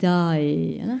l'État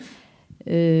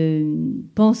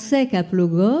pensaient qu'à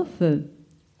Plogoff,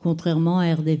 contrairement à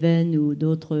Erdevenne ou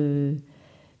d'autres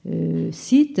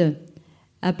sites,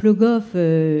 à Plogoff,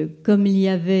 comme il y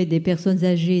avait des personnes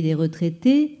âgées, des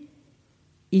retraités,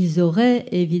 ils auraient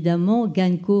évidemment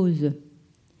gain de cause.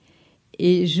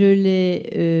 Et j'ai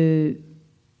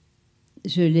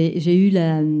eu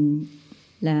la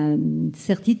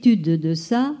certitude de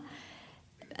ça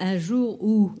un jour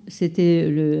où c'était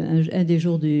un des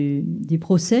jours du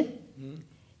procès,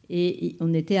 et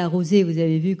on était arrosés. Vous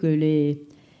avez vu que les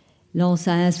lances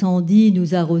à incendie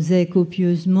nous arrosaient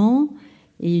copieusement,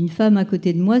 et une femme à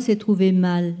côté de moi s'est trouvée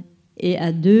mal. Et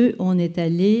à deux, on est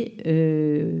allé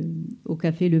au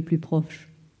café le plus proche.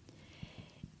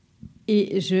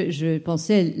 Et je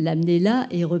pensais l'amener là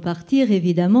et repartir.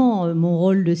 Évidemment, mon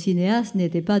rôle de cinéaste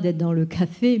n'était pas d'être dans le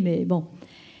café, mais bon.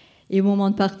 Et au moment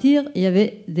de partir, il y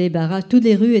avait des barrages. Toutes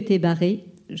les rues étaient barrées.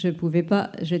 Je pouvais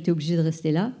pas, j'étais obligée de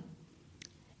rester là.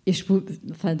 Et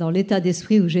dans l'état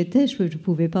d'esprit où j'étais, je ne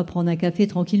pouvais pas prendre un café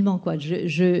tranquillement, quoi.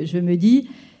 Je me dis,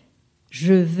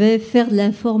 je vais faire de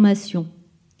l'information.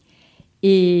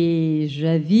 Et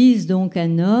j'avise donc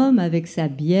un homme avec sa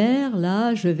bière,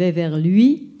 là, je vais vers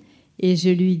lui, et je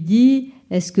lui dis,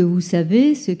 est-ce que vous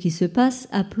savez ce qui se passe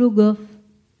à Plogoff ?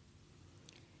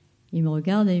 Il me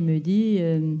regarde et il me dit,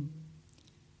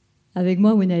 avec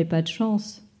moi, vous n'avez pas de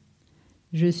chance.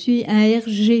 Je suis un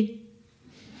RG.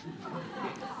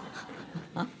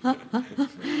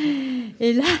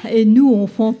 Et là, et nous, on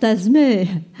fantasmait,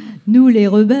 nous les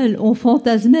rebelles, on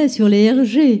fantasmait sur les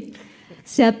RG.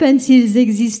 C'est à peine s'ils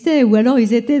existaient, ou alors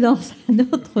ils étaient dans un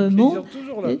autre monde.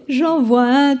 J'en vois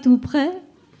un tout près,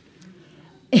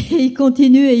 et il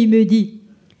continue et il me dit,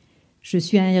 je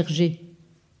suis un RG,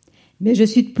 mais je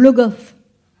suis de Plogoff.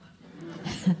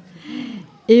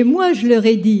 Et moi, je leur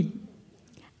ai dit,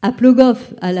 à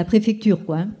Plogoff, à la préfecture,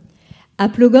 quoi, à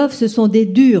Plogoff, ce sont des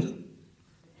durs.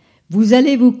 Vous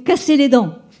allez vous casser les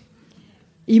dents.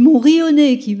 Ils m'ont ri au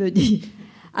nez, qui me dit.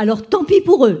 Alors, tant pis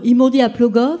pour eux. Ils m'ont dit à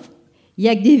Plogoff, il n'y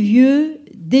a que des vieux,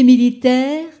 des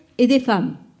militaires et des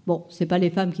femmes. Bon, c'est pas les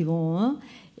femmes qui vont... Hein,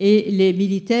 et les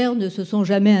militaires ne se sont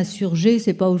jamais insurgés,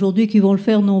 c'est pas aujourd'hui qu'ils vont le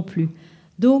faire non plus.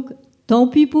 Donc, tant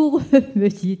pis pour eux, me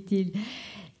dit-il.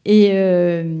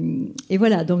 Et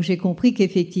voilà, donc j'ai compris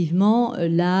qu'effectivement,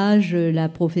 l'âge, la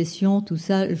profession, tout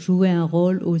ça jouait un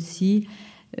rôle aussi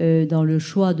dans le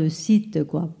choix de site,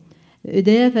 quoi.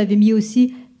 EDF avait mis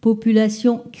aussi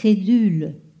population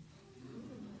crédule.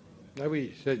 Ah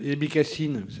oui, les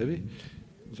bécassines, vous savez,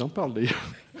 ils en parlent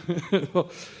d'ailleurs.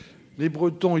 Les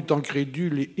Bretons étant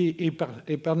crédules et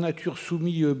par nature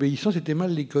soumis et obéissants, c'était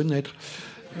mal les connaître.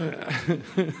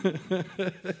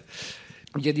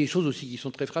 Il y a des choses aussi qui sont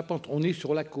très frappantes. On est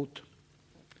sur la côte.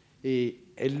 Et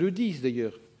elles le disent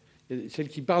d'ailleurs. Celles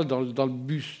qui parlent dans le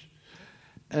bus.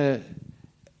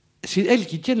 C'est elles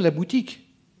qui tiennent la boutique.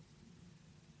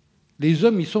 Les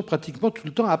hommes, ils sont pratiquement tout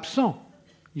le temps absents.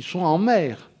 Ils sont en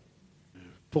mer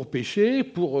pour pêcher,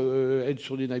 pour être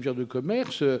sur des navires de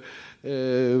commerce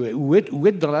ou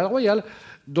être dans la Royale.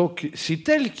 Donc c'est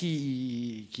elles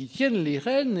qui tiennent les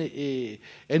rênes et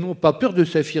elles n'ont pas peur de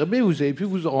s'affirmer. Vous avez pu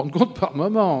vous en rendre compte par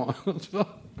moment.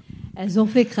 Elles ont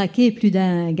fait craquer plus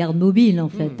d'un garde mobile, en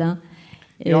fait. Hein.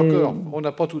 Et encore, on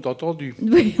n'a pas tout entendu.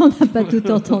 Oui, on n'a pas tout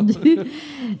entendu.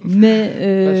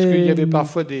 Mais parce qu'il y avait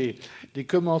parfois des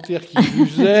commentaires qui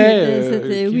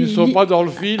usaient, qui ne sont pas dans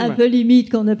le film. Un peu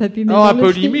limite qu'on n'a pas pu mettre un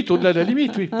peu limite, au-delà de la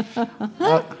limite, oui.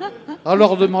 En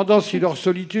leur demandant si leur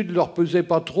solitude leur pesait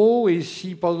pas trop et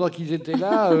si, pendant qu'ils étaient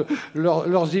là,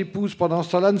 leurs épouses, pendant ce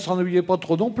temps-là, ne s'ennuyaient pas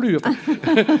trop non plus.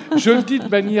 Je le dis de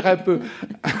manière un peu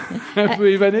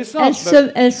évanescente.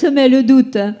 Elle semait le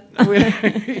doute. Hein. Oui.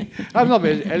 Ah non,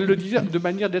 mais elle le disait de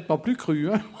manière nettement plus crue.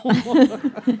 Hein.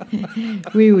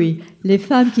 Oui. Les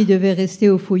femmes qui devaient rester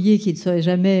au foyer, qui ne seraient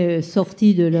jamais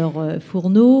sorties de leur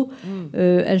fourneau,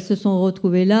 elles se sont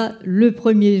retrouvées là le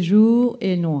premier jour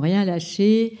et n'ont rien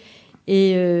lâché.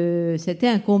 Et c'était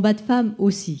un combat de femmes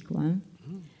aussi, quoi. Hein.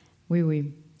 Oui.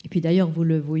 Et puis d'ailleurs, vous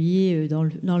le voyez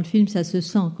dans le film, ça se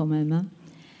sent quand même. Hein.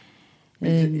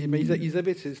 Mais ils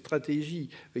avaient cette stratégie.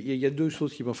 Il y a deux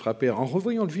choses qui m'ont frappé. En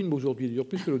revoyant le film aujourd'hui, d'ailleurs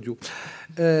plus que l'audio.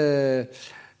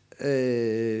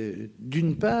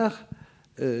 D'une part,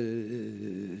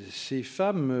 ces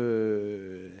femmes,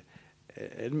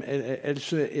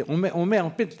 on met en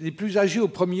fait les plus âgés au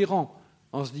premier rang,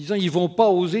 en se disant ils ne vont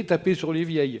pas oser taper sur les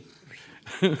vieilles.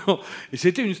 Et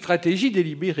c'était une stratégie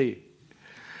délibérée.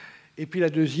 Et puis la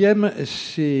deuxième,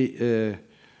 c'est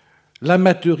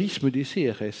l'amateurisme des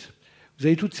CRS. Vous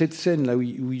avez toute cette scène là où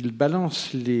ils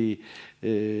balancent les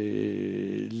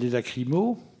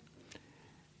lacrymos,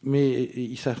 mais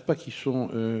ils ne savent pas qu'ils sont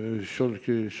sur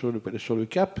le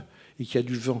cap et qu'il y a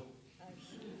du vent.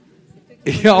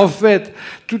 Et en fait,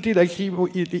 tous les lacrymos,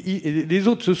 les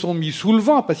autres se sont mis sous le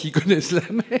vent parce qu'ils connaissent la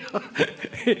mer.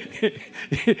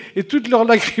 Et toute leur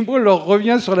lacrymo leur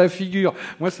revient sur la figure.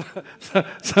 Moi,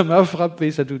 ça m'a frappé,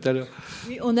 ça, tout à l'heure.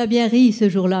 Oui, on a bien ri ce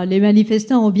jour-là. Les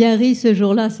manifestants ont bien ri ce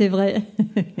jour-là, c'est vrai.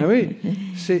 Ah oui,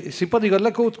 c'est pas des gars de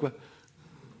la côte, quoi.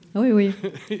 Oui.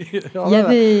 Alors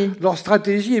là, leur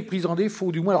stratégie est prise en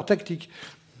défaut, du moins leur tactique.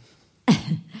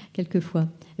 Quelquefois.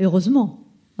 Heureusement.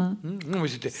 Hein. Non, mais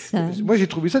moi, j'ai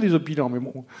trouvé ça désopilant, mais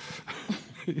bon.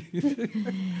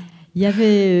 Il y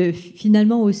avait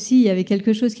finalement aussi, il y avait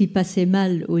quelque chose qui passait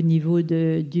mal au niveau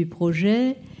du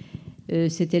projet.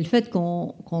 c'était le fait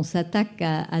qu'on s'attaque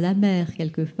à la mer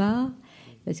quelque part,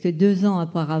 parce que 2 ans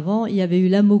auparavant, il y avait eu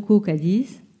l'Amoco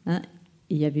Cadiz, hein,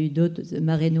 et il y avait eu d'autres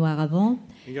marées noires avant.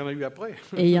 Il y en a eu après.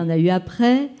 Et il y en a eu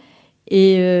après.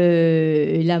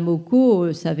 Et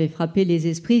l'Amoco, ça avait frappé les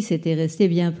esprits, c'était resté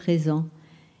bien présent.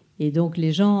 Et donc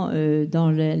les gens,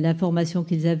 dans l'information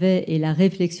qu'ils avaient et la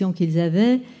réflexion qu'ils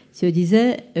avaient, se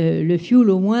disaient, le fioul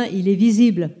au moins, il est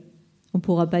visible. On ne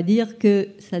pourra pas dire que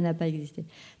ça n'a pas existé.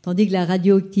 Tandis que la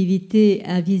radioactivité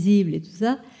invisible et tout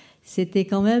ça, c'était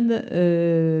quand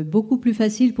même beaucoup plus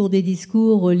facile pour des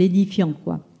discours lénifiants,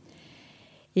 quoi.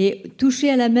 Et toucher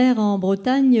à la mer en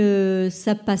Bretagne,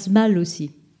 ça passe mal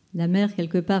aussi. La mer,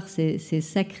 quelque part, c'est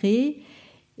sacré.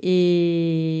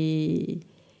 Et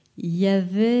il y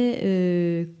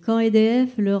avait, quand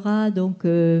EDF leur a donc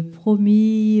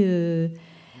promis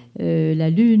la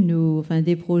Lune, ou enfin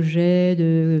des projets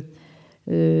de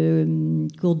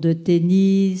courts de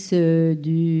tennis,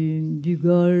 du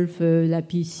golf, la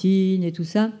piscine et tout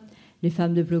ça, les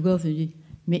femmes de Plogoff disent,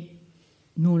 mais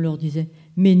nous on leur disait,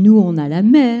 mais nous on a la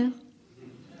mer.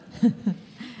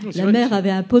 La mer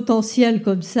avait un potentiel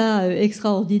comme ça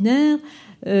extraordinaire,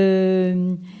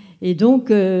 et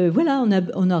donc voilà,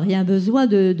 on n'a rien besoin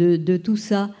de tout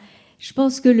ça. Je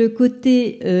pense que le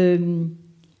côté,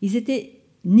 ils étaient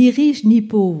ni riches ni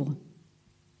pauvres.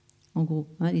 En gros,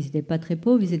 hein, ils n'étaient pas très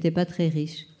pauvres, ils n'étaient pas très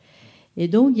riches. Et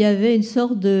donc, il y avait une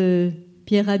sorte de...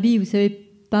 Pierre Rabhi, vous savez,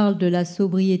 parle de la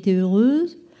sobriété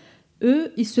heureuse.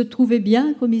 Eux, ils se trouvaient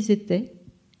bien comme ils étaient.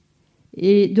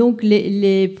 Et donc,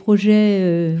 les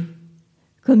projets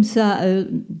comme ça,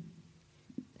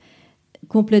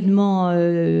 complètement...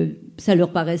 ça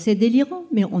leur paraissait délirant,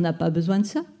 mais on n'a pas besoin de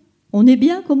ça. On est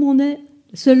bien comme on est.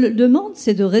 Seule demande,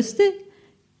 c'est de rester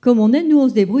comme on est. Nous, on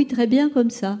se débrouille très bien comme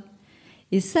ça.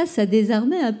 Et ça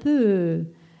désarmait un peu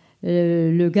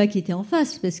le gars qui était en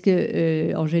face, parce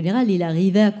que en général, il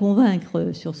arrivait à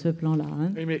convaincre sur ce plan-là.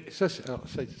 Hein. Oui, mais ça, ce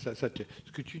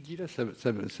que tu dis là, ça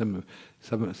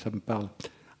me parle.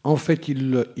 En fait,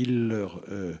 ils leur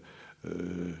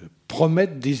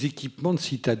promettent des équipements de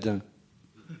citadins.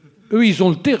 Eux, ils ont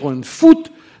le terrain de foot,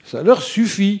 ça leur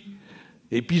suffit.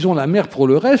 Et puis ils ont la mer pour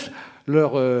le reste.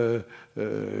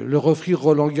 Leur offrir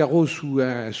Roland-Garros ou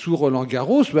un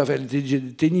sous-Roland-Garros,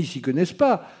 le tennis, ils ne connaissent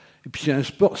pas. Et puis c'est un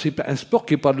sport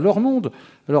qui n'est pas de leur monde.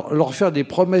 Alors leur faire des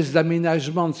promesses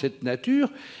d'aménagement de cette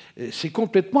nature, c'est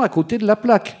complètement à côté de la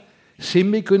plaque. C'est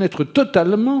méconnaître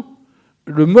totalement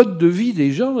le mode de vie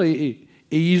des gens. Et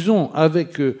ils ont,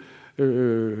 avec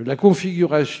la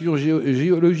configuration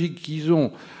géologique qu'ils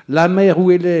ont, la mer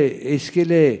où elle est, et ce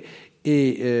qu'elle est,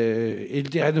 et le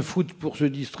terrain de foot pour se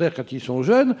distraire quand ils sont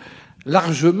jeunes,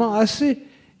 largement assez.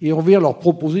 Et on vient leur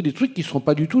proposer des trucs qui ne sont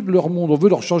pas du tout de leur monde. On veut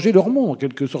leur changer leur monde, en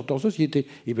quelque sorte, en société.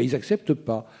 Et bien, ils n'acceptent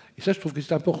pas. Et ça, je trouve que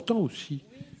c'est important aussi.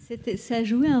 Ça a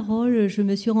joué un rôle, je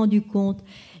me suis rendu compte.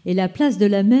 Et la place de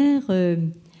la mer,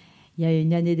 il y a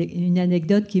une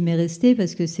anecdote qui m'est restée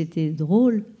parce que c'était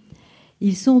drôle.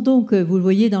 Ils sont donc, vous le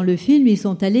voyez dans le film, ils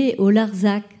sont allés au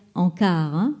Larzac, en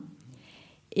car. Hein.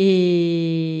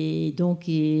 Et donc,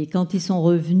 quand ils sont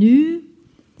revenus,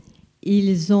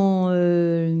 ils ont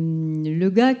le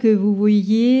gars que vous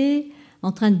voyez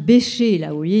en train de bêcher,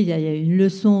 là, vous voyez, il y a une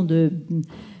leçon de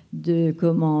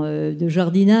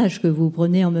jardinage que vous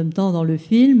prenez en même temps dans le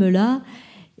film, là,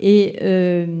 et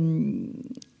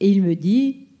il me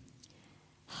dit,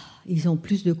 ils ont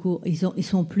plus de cours, ils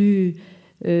sont plus,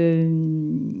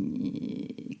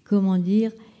 comment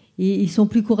dire, ils sont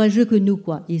plus courageux que nous,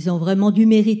 quoi. Ils ont vraiment du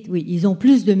mérite, oui, ils ont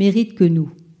plus de mérite que nous.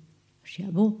 Je dis,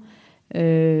 ah bon?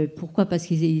 Pourquoi? Parce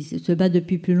qu'ils se battent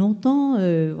depuis plus longtemps,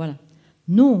 voilà.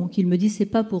 Non, qu'il me dit, c'est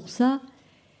pas pour ça,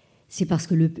 c'est parce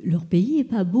que leur pays est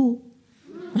pas beau.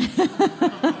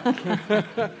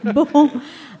 Bon,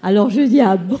 alors je dis,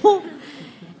 ah bon?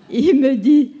 Il me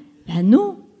dit, ben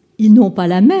non, ils n'ont pas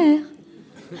la mer.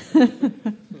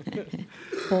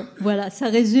 Bon, voilà, ça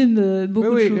résume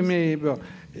beaucoup de choses. Mais bon,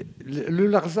 le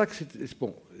Larzac,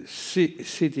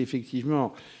 c'est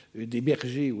effectivement des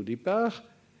bergers au départ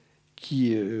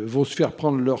qui vont se faire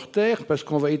prendre leurs terres parce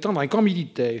qu'on va étendre un camp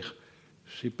militaire.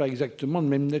 C'est pas exactement de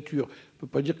même nature. On ne peut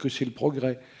pas dire que c'est le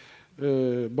progrès.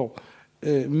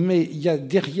 Mais il y a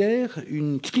derrière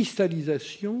une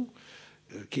cristallisation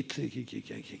qui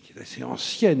est assez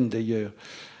ancienne d'ailleurs.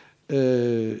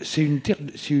 C'est une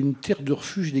terre de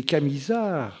refuge des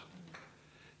camisards,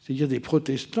 c'est-à-dire des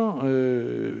protestants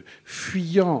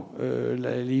fuyant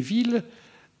les villes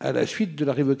à la suite de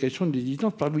la révocation de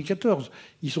l'éditance par Louis XIV.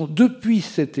 Ils ont depuis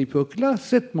cette époque-là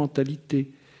cette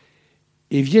mentalité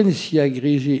et viennent s'y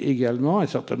agréger également un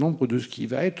certain nombre de ce qui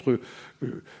va être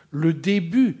le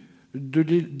début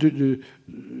du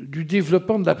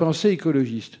développement de la pensée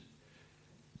écologiste.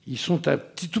 Ils sont un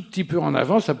tout petit peu en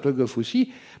avance, à Plogoff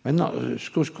aussi. Maintenant, ce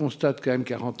que je constate quand même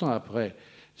 40 ans après,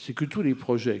 c'est que tous les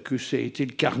projets, que ça a été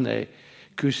le Carnet,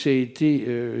 que ça a été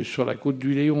sur la côte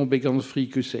du Léon, Béganfry,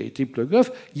 que ça a été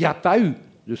Plogoff, il n'y a pas eu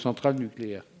de centrale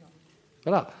nucléaire.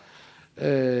 Voilà.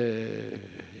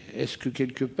 Est-ce que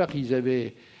quelque part ils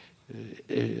avaient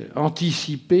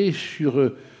anticipé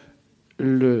sur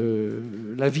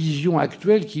la vision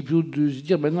actuelle qui plutôt de se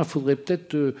dire maintenant il faudrait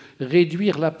peut-être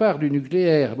réduire la part du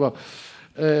nucléaire. Bon,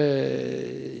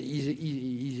 ils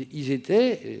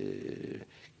étaient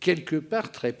quelque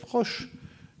part très proches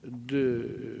de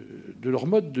leur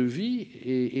mode de vie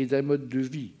et d'un mode de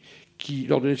vie qui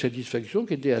leur donnait satisfaction,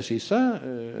 qui était assez sain,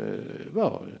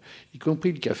 y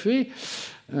compris le café.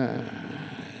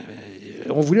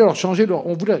 On voulait leur changer,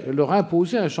 on voulait leur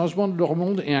imposer un changement de leur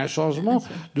monde et un changement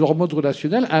de leur mode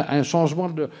relationnel, un changement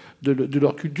de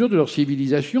leur culture, de leur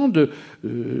civilisation,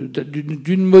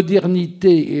 d'une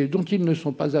modernité dont ils ne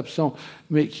sont pas absents,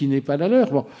 mais qui n'est pas la leur.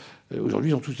 Bon,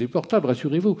 aujourd'hui, ils ont tous des portables,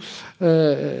 rassurez-vous.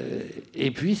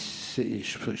 Et puis,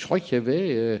 je crois qu'il y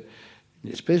avait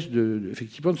une espèce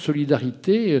effectivement de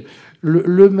solidarité.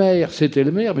 Le maire, c'était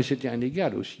le maire, mais c'était un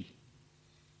égal aussi.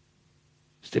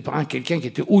 C'était pas quelqu'un qui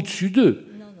était au-dessus d'eux.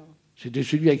 Non. C'était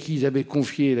celui à qui ils avaient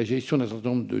confié la gestion d'un certain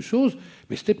nombre de choses,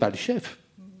 mais c'était pas le chef.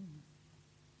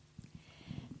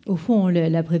 Au fond,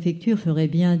 la préfecture ferait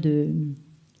bien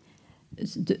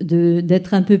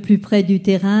d'être un peu plus près du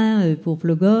terrain pour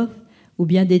Plogoff, ou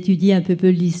bien d'étudier un peu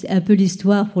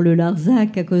l'histoire pour le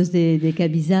Larzac à cause des cas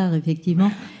bizarres,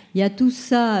 effectivement. Il y a tout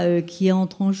ça qui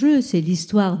entre en jeu, c'est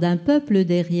l'histoire d'un peuple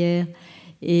derrière.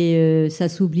 Et ça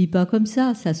s'oublie pas comme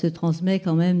ça se transmet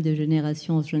quand même de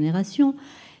génération en génération.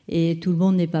 Et tout le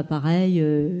monde n'est pas pareil,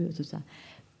 tout ça.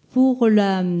 Pour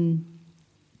la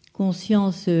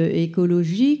conscience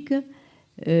écologique,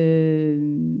 il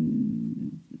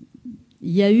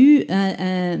y a eu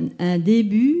un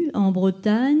début en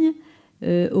Bretagne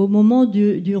au moment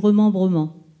du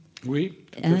remembrement. Oui,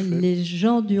 tout à fait. Les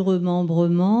gens du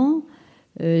remembrement,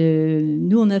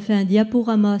 nous on a fait un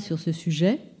diaporama sur ce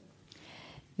sujet.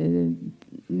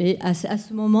 Mais à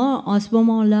ce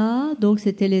moment-là, donc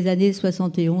c'était les années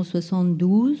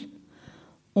 71-72,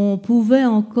 on pouvait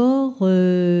encore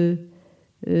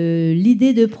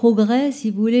l'idée de progrès, si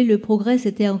vous voulez, le progrès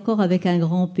c'était encore avec un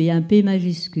grand P, un P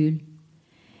majuscule.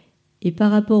 Et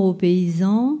par rapport aux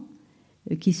paysans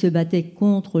qui se battaient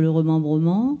contre le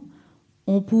remembrement,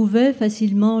 on pouvait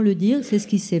facilement le dire, c'est ce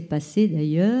qui s'est passé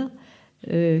d'ailleurs,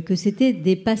 que c'était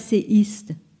des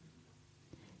passéistes.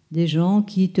 Des gens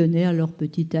qui tenaient à leur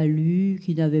petit talus,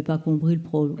 qui n'avaient pas compris le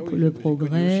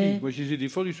progrès. Moi, je les ai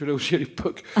défendus, ceux-là aussi à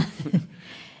l'époque.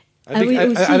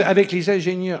 Avec les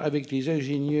ingénieurs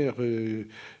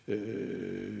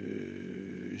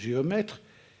géomètres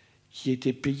qui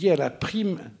étaient payés à la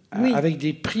prime, avec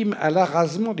des primes à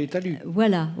l'arasement des talus.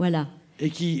 Voilà.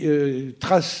 Et qui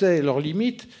traçaient leurs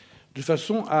limites de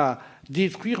façon à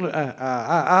détruire,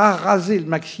 à araser le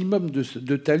maximum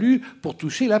de talus pour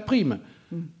toucher la prime.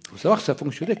 Il faut savoir que ça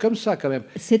fonctionnait comme ça, quand même.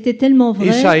 C'était tellement vrai.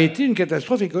 Et ça a été une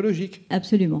catastrophe écologique.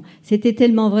 Absolument. C'était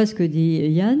tellement vrai ce que dit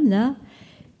Yann, là,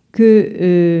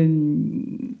 que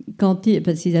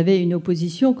parce qu'ils avaient une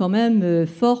opposition quand même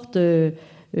forte.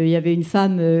 Il y avait une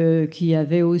femme qui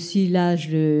avait aussi l'âge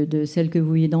de celle que vous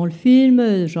voyez dans le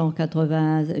film, genre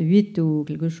 88 ou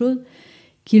quelque chose,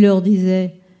 qui leur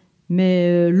disait «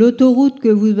 Mais l'autoroute que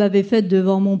vous avez faite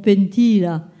devant Montpenty,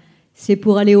 là, c'est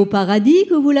pour aller au paradis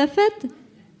que vous la faites ?»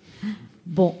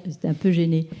 Bon, c'était un peu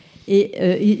gêné.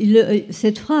 Et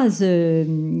cette phrase,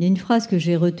 il y a une phrase que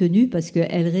j'ai retenue parce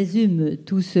qu'elle résume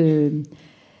tout cette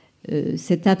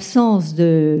absence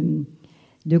de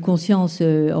conscience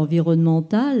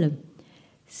environnementale.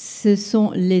 Ce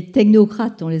sont les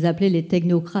technocrates, on les appelait les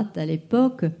technocrates à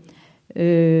l'époque,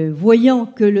 voyant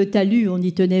que le talus, on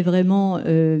y tenait vraiment,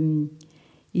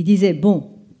 ils disaient, bon,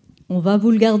 on va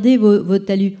vous le garder, votre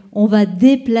talus, on va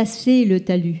déplacer le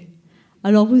talus.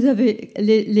 Alors vous avez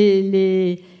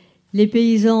les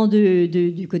paysans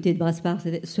du côté de Brasparts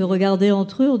se regardaient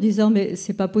entre eux en disant mais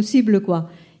c'est pas possible quoi.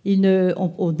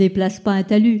 On déplace pas un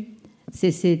talus.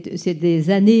 C'est des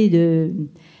années de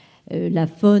la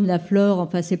faune, la flore.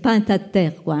 Enfin c'est pas un tas de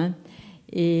terre quoi. Hein.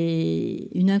 Et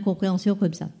une incompréhension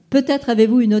comme ça. Peut-être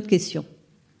avez-vous une autre question.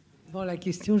 Bon, la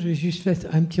question, je vais juste faire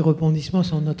un petit rebondissement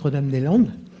sur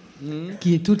Notre-Dame-des-Landes,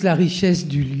 qui est toute la richesse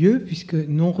du lieu puisque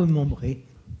non remembré.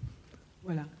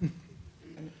 Voilà.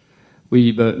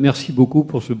 Oui, merci beaucoup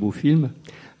pour ce beau film.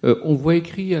 On voit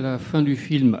écrit à la fin du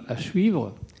film « à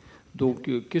suivre ». Donc,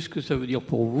 qu'est-ce que ça veut dire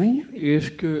pour vous? Et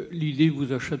est-ce que l'idée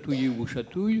vous a chatouillé ou vous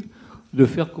chatouille? de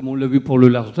faire comme on l'a vu pour le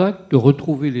Larzac, de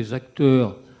retrouver les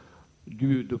acteurs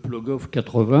de Plogoff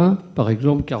 80, par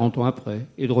exemple 40 ans après,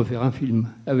 et de refaire un film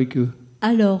avec eux?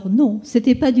 Alors non,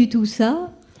 c'était pas du tout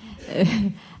ça.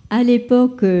 À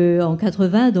l'époque, en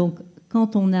 80, donc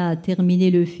quand on a terminé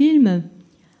le film,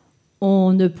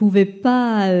 on ne pouvait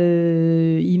pas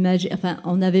imaginer. Enfin,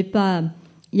 on n'avait pas.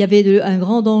 Il y avait un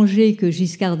grand danger que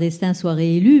Giscard d'Estaing soit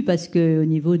réélu parce que au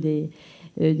niveau des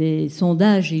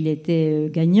sondages, il était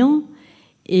gagnant.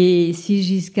 Et si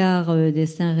Giscard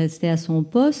d'Estaing restait à son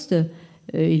poste,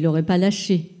 il n'aurait pas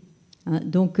lâché. Hein,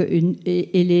 donc,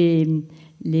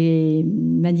 les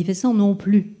manifestants non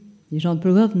plus, les gens de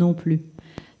Plogoff non plus.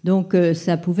 Donc,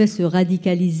 ça pouvait se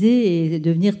radicaliser et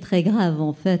devenir très grave,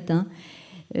 en fait. Hein.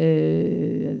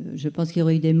 Je pense qu'il y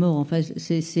aurait eu des morts. Enfin,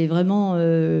 c'est vraiment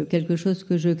quelque chose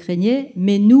que je craignais.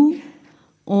 Mais nous,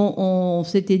 on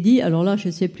s'était dit, alors là, je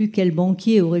ne sais plus quel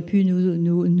banquier aurait pu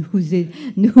nous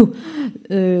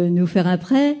faire un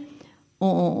prêt.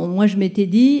 Moi, je m'étais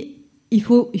dit, il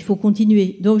faut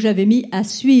continuer. Donc, j'avais mis à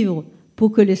suivre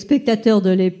pour que les spectateurs de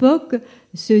l'époque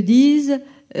se disent,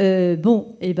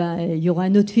 bon, eh ben, il y aura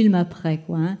un autre film après,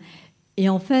 quoi. Hein. Et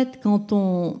en fait, quand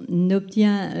on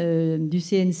obtient du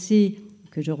CNC,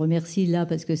 que je remercie là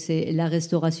parce que c'est la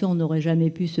restauration n'aurait jamais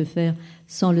pu se faire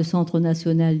sans le Centre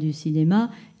national du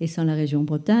cinéma et sans la région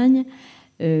Bretagne.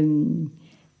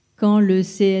 Quand le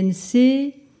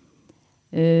CNC,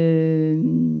 je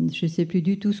ne sais plus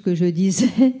du tout ce que je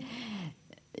disais,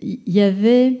 il y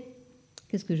avait...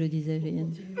 Qu'est-ce que je disais?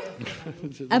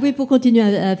 Ah oui, pour continuer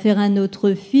à faire un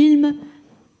autre film.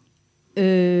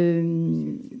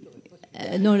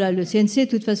 Non, là, le CNC, de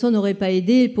toute façon, n'aurait pas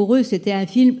aidé. Pour eux, c'était un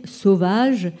film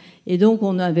sauvage. Et donc,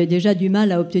 on avait déjà du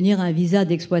mal à obtenir un visa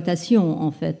d'exploitation,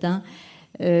 en fait. Hein.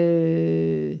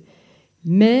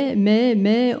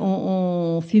 Mais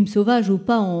on film sauvage ou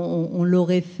pas, on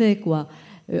l'aurait fait, quoi.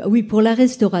 Oui, pour la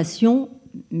restauration,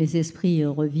 mes esprits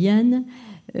reviennent.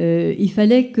 Il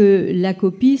fallait que la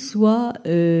copie soit...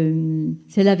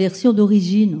 c'est la version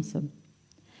d'origine, en somme.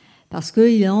 Parce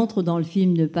qu'il entre dans le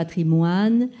film de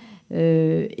patrimoine... ça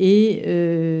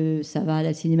va à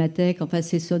la Cinémathèque. Enfin,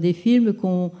 ce sont des films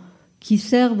qui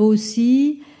servent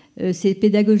aussi, c'est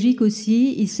pédagogique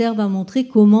aussi, ils servent à montrer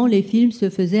comment les films se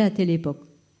faisaient à telle époque.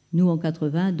 Nous, en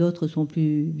 80, d'autres sont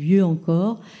plus vieux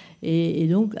encore. Et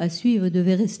donc, à suivre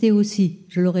devait rester aussi.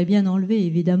 Je l'aurais bien enlevé,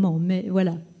 évidemment, mais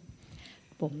voilà.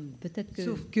 Bon, peut-être que...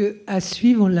 Sauf qu'à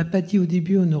suivre, on ne l'a pas dit au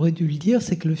début, on aurait dû le dire,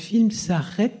 c'est que le film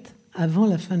s'arrête avant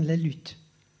la fin de la lutte.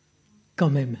 Quand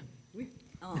même.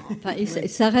 Enfin, il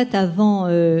s'arrête avant.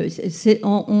 Il s'arrête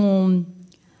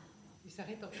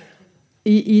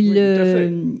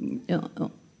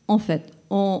en fait,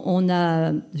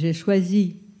 j'ai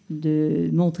choisi de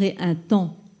montrer un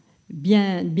temps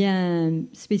bien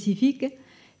spécifique.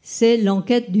 C'est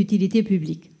l'enquête d'utilité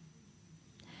publique,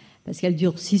 parce qu'elle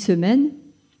dure 6 semaines,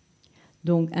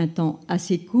 donc un temps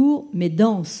assez court, mais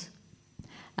dense.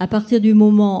 À partir du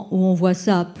moment où on voit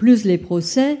ça, plus les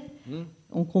procès,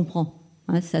 on comprend.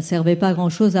 Hein, ça ne servait pas à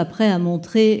grand-chose après à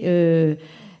montrer...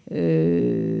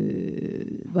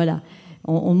 voilà.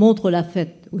 On montre la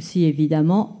fête aussi,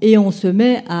 évidemment, et on se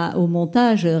met au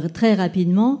montage très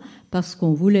rapidement parce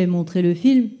qu'on voulait montrer le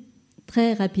film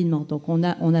très rapidement. Donc on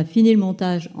a fini le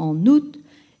montage en août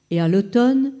et à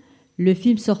l'automne, le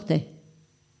film sortait.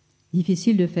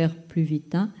 Difficile de faire plus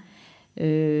vite. Hein.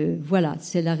 Voilà,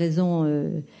 c'est la raison...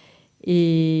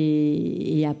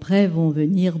 Et après vont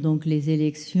venir donc les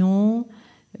élections.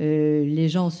 Les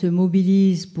gens se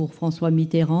mobilisent pour François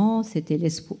Mitterrand.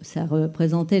 Ça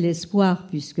représentait l'espoir,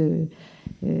 puisque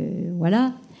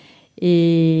voilà.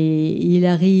 Et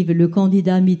le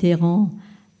candidat Mitterrand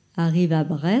arrive à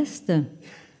Brest,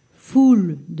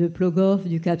 foule de Plogoff,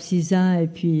 du Cap-Sizun, et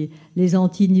puis les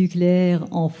antinucléaires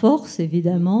en force,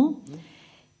 évidemment.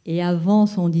 Et avant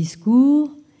son discours,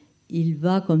 il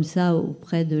va comme ça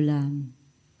auprès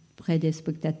des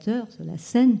spectateurs sur la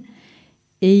scène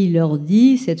et il leur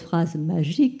dit cette phrase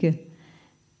magique: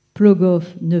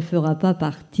 Plogoff ne fera pas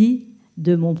partie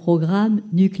de mon programme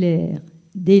nucléaire.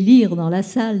 Délire dans la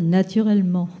salle,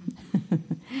 naturellement.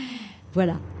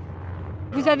 Voilà.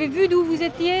 Vous avez vu d'où vous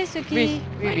étiez, Oui.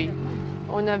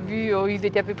 On a vu, ils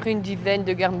étaient à peu près une dizaine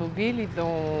de gardes mobiles. Ils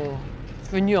sont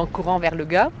venus en courant vers le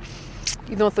gars.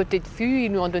 Ils ont sauté dessus,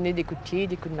 ils nous ont donné des coups de pied,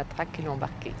 des coups de matraque, ils l'ont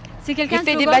embarqué. C'est quelqu'un de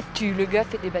Plogoff ? Le gars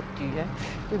s'est débattu. Hein.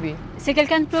 Oui. C'est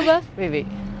quelqu'un de Plogoff ? Oui.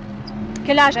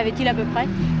 Quel âge avait-il à peu près ?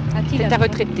 C'est un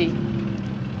retraité.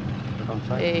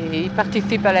 Et il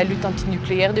participe à la lutte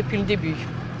antinucléaire depuis le début.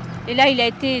 Et là, il a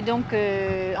été donc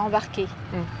embarqué.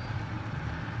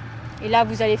 Et là,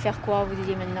 vous allez faire quoi, vous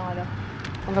disiez maintenant alors ?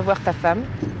 On va voir sa femme.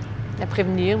 la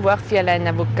prévenir, voir si elle a un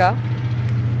avocat.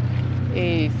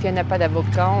 Et si elle n'a pas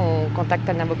d'avocat, on contacte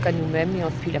un avocat nous-mêmes et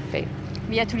on suit l'affaire.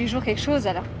 Mais il y a tous les jours quelque chose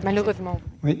alors. Malheureusement.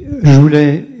 Oui, je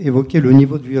voulais évoquer le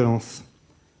niveau de violence,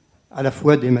 à la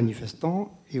fois des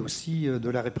manifestants et aussi de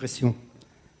la répression.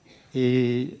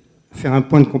 Et faire un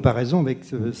point de comparaison avec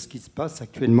ce qui se passe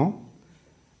actuellement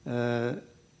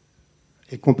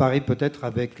et comparer peut-être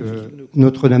avec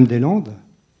Notre-Dame-des-Landes,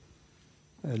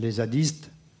 les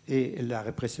zadistes et la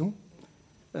répression,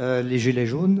 les gilets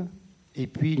jaunes et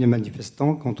puis les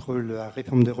manifestants contre la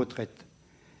réforme des retraites.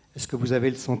 Est-ce que vous avez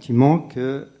le sentiment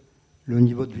que le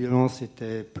niveau de violence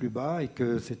était plus bas et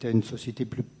que c'était une société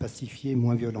plus pacifiée,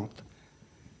 moins violente?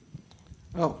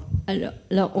 Alors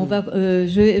on va,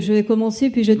 je vais commencer,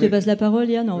 puis je te passe la parole,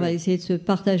 Yann. On va essayer de se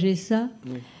partager ça.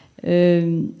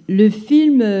 Le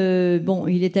film, bon,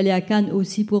 il est allé à Cannes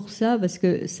aussi pour ça, parce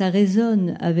que ça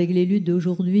résonne avec les luttes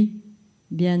d'aujourd'hui,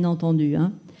 bien entendu.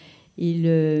 Hein. Il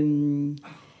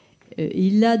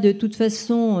l'a de toute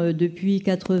façon depuis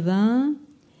 80.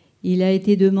 Il a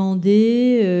été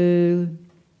demandé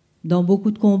dans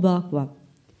beaucoup de combats, quoi.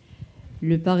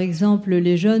 Par exemple,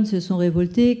 les jeunes se sont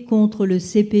révoltés contre le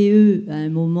CPE à un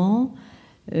moment.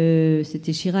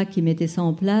 C'était Chirac qui mettait ça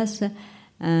en place.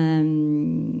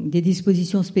 Des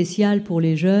dispositions spéciales pour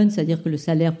les jeunes, c'est-à-dire que le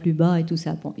salaire plus bas et tout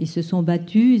ça. Bon, ils se sont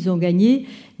battus, ils ont gagné,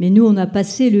 mais nous, on a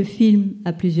passé le film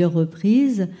à plusieurs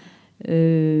reprises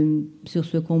sur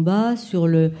ce combat,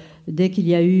 dès qu'il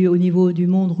y a eu au niveau du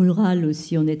monde rural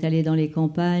aussi, on est allé dans les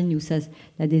campagnes où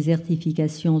la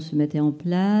désertification se mettait en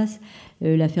place,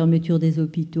 la fermeture des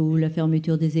hôpitaux, la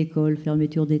fermeture des écoles,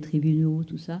 fermeture des tribunaux,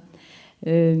 tout ça.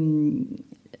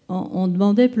 On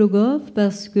demandait Plogov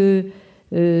parce que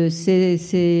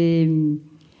c'est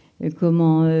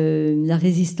la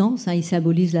résistance, hein, il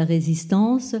symbolise la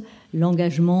résistance,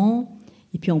 l'engagement,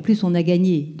 et puis en plus on a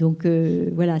gagné. Donc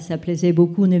voilà, ça plaisait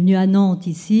beaucoup. On est venu à Nantes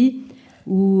ici,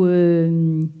 où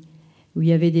il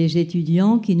y avait des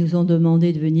étudiants qui nous ont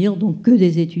demandé de venir, donc que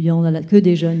des étudiants, que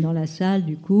des jeunes dans la salle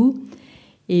du coup.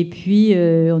 Et puis,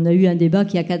 on a eu un débat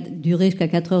qui a duré jusqu'à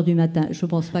 4 heures du matin. Je ne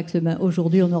pense pas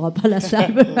qu'aujourd'hui, on n'aura pas la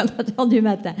salle à 4 heures du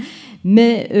matin.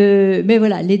 Mais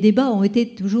voilà, les débats ont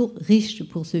été toujours riches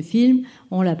pour ce film.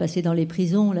 On l'a passé dans les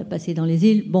prisons, on l'a passé dans les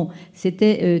îles. Bon,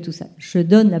 c'était tout ça. Je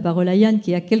donne la parole à Yann,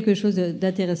 qui a quelque chose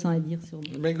d'intéressant à dire sur moi.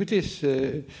 Ben écoutez,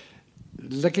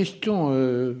 la question...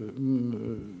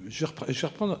 je vais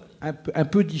reprendre un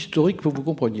peu d'historique pour que vous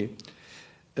compreniez.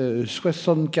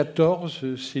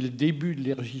 74, c'est le début de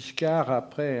l'ère Giscard,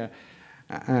 après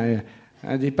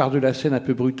un départ de la scène un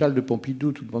peu brutal de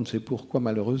Pompidou, tout le monde sait pourquoi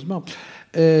malheureusement,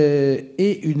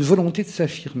 et une volonté de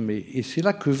s'affirmer. Et c'est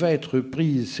là que va être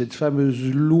prise cette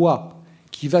fameuse loi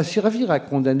qui va servir à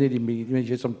condamner les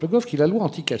manifestants de Plogov, qui est la loi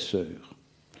anti-casseurs,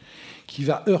 qui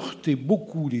va heurter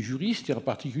beaucoup les juristes, et en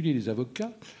particulier les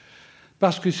avocats,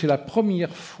 parce que c'est la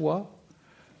première fois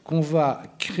qu'on va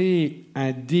créer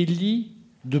un délit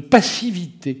de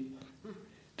passivité.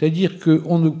 C'est-à-dire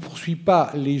qu'on ne poursuit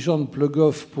pas les gens de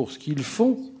Plogov pour ce qu'ils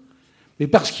font, mais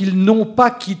parce qu'ils n'ont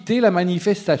pas quitté la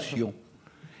manifestation.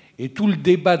 Et tout le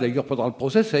débat, d'ailleurs, pendant le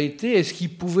procès, ça a été est-ce qu'ils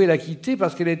pouvaient la quitter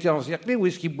parce qu'elle était encerclée ou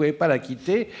est-ce qu'ils ne pouvaient pas la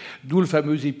quitter? D'où le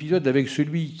fameux épisode avec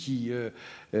celui qui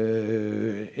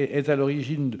est à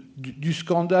l'origine du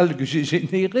scandale que j'ai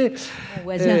généré,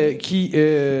 qui...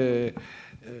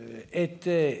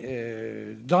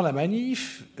 était dans la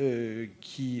manif et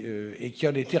qui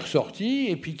en était ressorti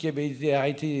et puis qui avait été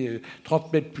arrêté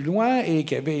 30 mètres plus loin et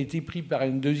qui avait été pris par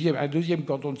un deuxième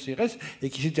canton de CRS et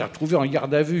qui s'était retrouvé en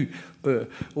garde à vue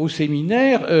au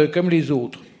séminaire comme les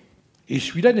autres. Et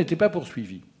celui-là n'était pas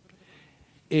poursuivi.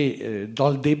 Et dans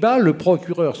le débat, le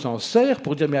procureur s'en sert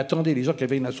pour dire « Mais attendez, les gens qui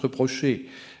avaient rien à se reprocher,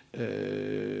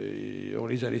 on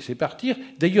les a laissés partir. »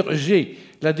 D'ailleurs, j'ai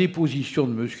la déposition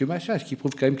de M. Machin, ce qui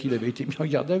prouve quand même qu'il avait été mis en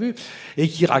garde à vue, et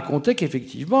qui racontait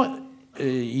qu'effectivement,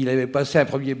 il avait passé un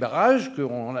premier barrage,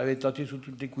 qu'on avait tenté sous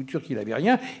toutes les coutures qu'il n'avait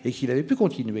rien, et qu'il avait pu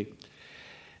continuer.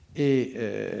 Et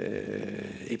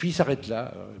puis il s'arrête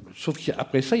là. Sauf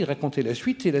qu'après ça, il racontait la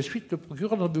suite, et la suite, le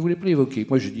procureur ne voulait pas l'évoquer.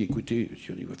 Moi, je dis, écoutez,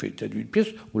 si on y fait état d'une pièce,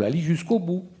 on la lit jusqu'au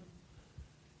bout.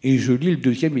 Et je lis le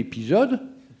deuxième épisode,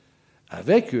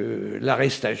 avec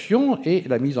l'arrestation et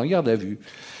la mise en garde à vue.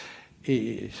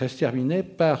 Et ça se terminait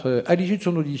par à l'issue de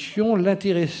son audition,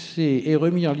 l'intéressé est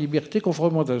remis en liberté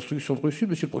conformément à l'instruction reçue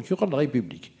de M. le procureur de la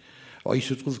République. Alors il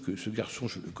se trouve que ce garçon,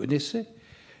 je le connaissais,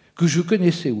 que je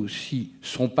connaissais aussi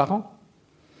son parent,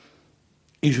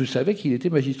 et je savais qu'il était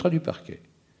magistrat du parquet.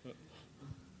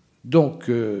 Donc,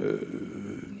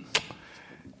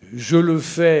 je le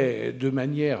fais de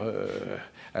manière...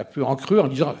 un peu en creux, en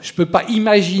disant « je ne peux pas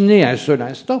imaginer un seul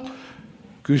instant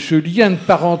que ce lien de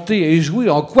parenté ait joué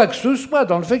en quoi que ce soit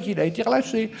dans le fait qu'il a été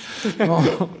relâché. Bon.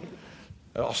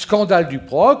 Alors, scandale du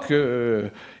proc,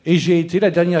 et j'ai été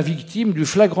la dernière victime du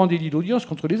flagrant délit d'audience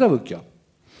contre les avocats.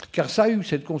 Car ça a eu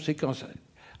cette conséquence.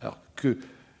 Alors que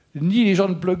ni les gens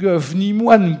de Plogoff, ni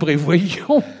moi ne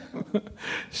prévoyions,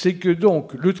 c'est que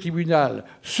donc le tribunal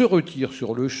se retire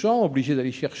sur le champ, obligé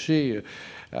d'aller chercher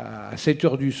à 7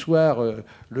 heures du soir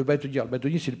le bâtonnier. Le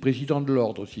bâtonnier, c'est le président de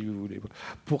l'ordre, si vous voulez,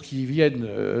 pour qu'il vienne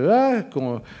là,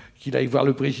 qu'il aille voir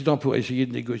le président pour essayer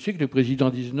de négocier, que le président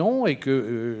dise non, et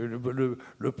que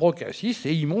le proc assiste,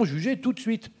 et ils m'ont jugé tout de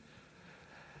suite.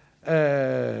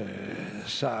 Ça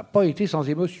n'a pas été sans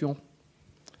émotion.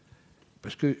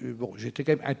 Parce que, bon, j'étais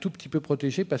quand même un tout petit peu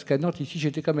protégé, parce qu'à Nantes, ici,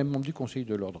 j'étais quand même membre du Conseil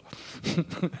de l'Ordre.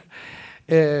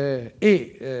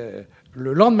 Le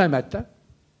lendemain matin,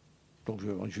 donc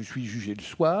je suis jugé le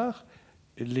soir,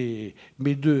 mes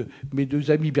deux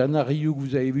amis, Bernard Rioux, que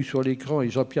vous avez vu sur l'écran, et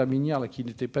Jean-Pierre Mignard, là, qui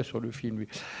n'était pas sur le film, lui,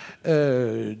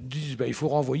 disent il faut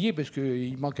renvoyer parce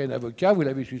qu'il manque un avocat, vous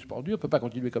l'avez suspendu, on ne peut pas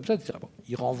continuer comme ça, etc. Bon,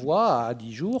 ils renvoient à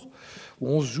 10 jours, ou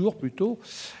 11 jours plutôt.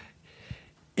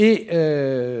 Et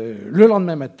le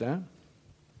lendemain matin,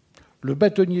 le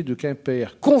bâtonnier de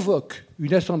Quimper convoque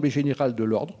une assemblée générale de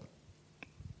l'ordre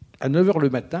à 9h le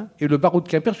matin, et le barreau de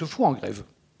Quimper se fout en grève.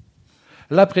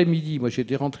 L'après-midi, moi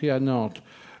j'étais rentré à Nantes,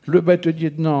 le bâtonnier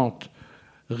de Nantes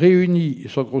réunit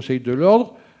son conseil de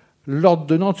l'ordre, l'ordre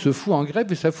de Nantes se fout en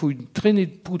grève et ça fout une traînée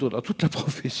de poudre dans toute la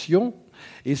profession,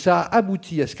 et ça a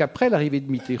abouti à ce qu'après l'arrivée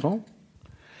de Mitterrand,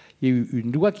 il y a eu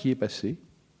une loi qui est passée.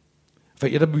 Enfin,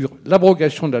 il y a d'abord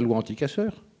l'abrogation de la loi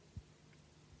anti-casseurs.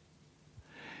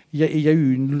 Il y a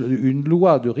eu une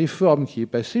loi de réforme qui est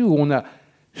passée où on a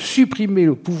supprimé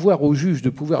le pouvoir aux juges de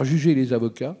pouvoir juger les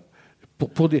avocats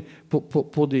pour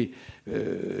des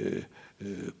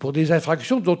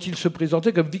infractions dont ils se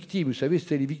présentaient comme victimes. Vous savez,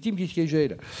 c'était les victimes qui siégeaient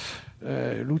là.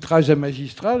 L'outrage à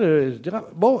magistrat, etc.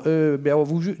 Bon,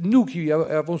 nous qui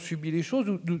avons subi les choses,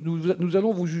 nous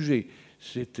allons vous juger.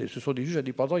 Ce sont des juges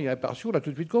indépendants et impartiaux, on l'a tout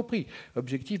de suite compris,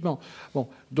 objectivement. Bon,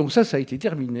 donc ça a été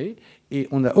terminé, et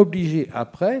on a obligé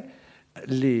après, quand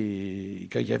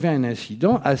il y avait un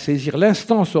incident, à saisir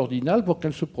l'instance ordinale pour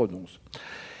qu'elle se prononce.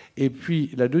 Et puis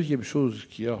la deuxième chose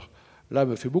qui, alors, là,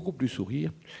 me fait beaucoup plus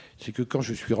sourire, c'est que quand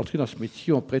je suis rentré dans ce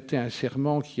métier, on prêtait un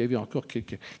serment qui avait encore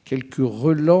quelques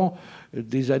relents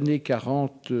des années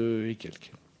 40 et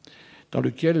quelques, dans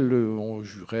lequel on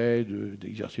jurait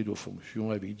d'exercer nos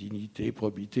fonctions avec dignité,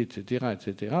 probité, etc.,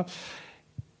 etc.,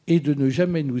 et de ne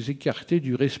jamais nous écarter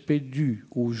du respect dû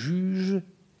aux juges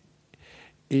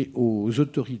et aux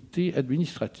autorités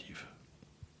administratives.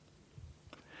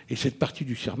 Et cette partie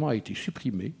du serment a été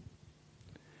supprimée,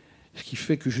 ce qui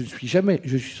fait que je suis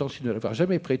censé ne l'avoir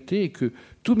jamais prêté, et que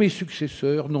tous mes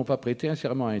successeurs n'ont pas prêté un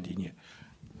serment indigne.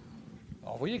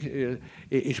 Alors, vous voyez,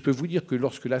 et je peux vous dire que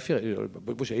lorsque l'affaire...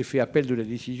 Moi, j'avais fait appel de la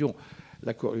décision.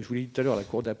 Je vous l'ai dit tout à l'heure, la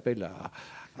Cour d'appel a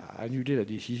annulé la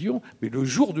décision. Mais le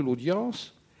jour de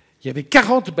l'audience, il y avait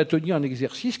 40 bâtonniers en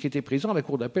exercice qui étaient présents à la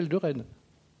Cour d'appel de Rennes.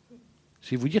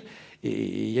 C'est vous dire...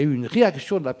 Et il y a eu une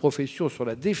réaction de la profession sur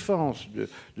la défense, de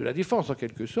la défense en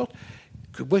quelque sorte,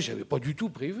 que moi, je n'avais pas du tout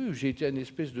prévu. J'ai été une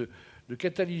espèce de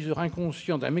catalyseur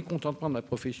inconscient d'un mécontentement de la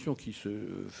profession qui se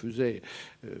faisait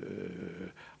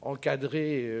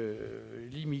encadrer,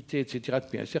 limiter, etc.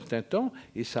 depuis un certain temps,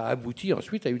 et ça a abouti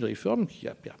ensuite à une réforme qui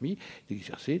a permis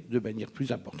d'exercer de manière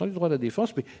plus importante les droits de la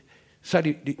défense, mais ça,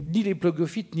 ni les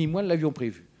plogophites ni moi ne l'avions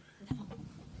prévu.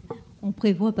 On ne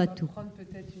prévoit pas tout. On va prendre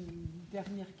peut-être une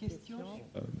dernière question.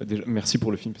 Déjà, merci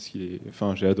pour le film, parce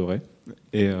j'ai adoré.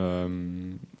 Et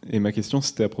ma question,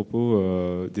 c'était à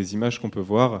propos des images qu'on peut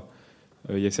voir.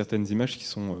 Il y a certaines images qui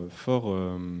sont fort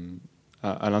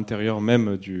à l'intérieur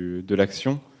même de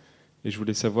l'action. Et je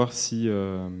voulais savoir s'il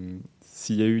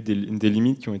y a eu des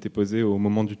limites qui ont été posées au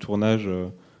moment du tournage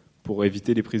pour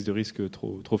éviter les prises de risques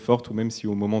trop fortes, ou même si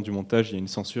au moment du montage, il y a une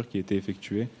censure qui a été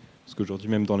effectuée. Parce qu'aujourd'hui,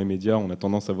 même dans les médias, on a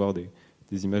tendance à voir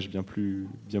des images bien plus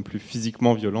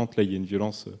physiquement violentes. Là, il y a une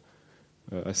violence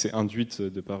assez induite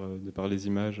de par les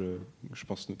images. Je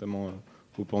pense notamment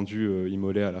au pendu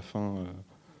immolé à la fin.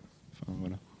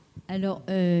 Voilà. Alors,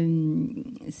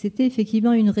 c'était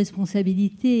effectivement une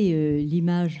responsabilité,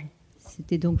 l'image.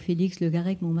 C'était donc Félix Le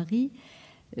Garrec, mon mari.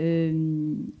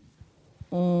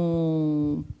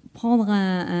 Prendre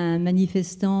un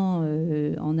manifestant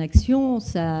en action,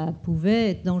 ça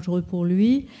pouvait être dangereux pour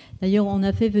lui. D'ailleurs, on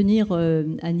a fait venir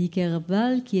Annick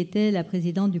Herbal, qui était la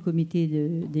présidente du comité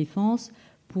de défense,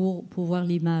 pour voir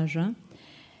l'image. Hein.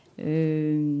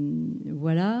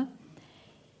 Voilà.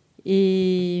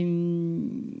 Et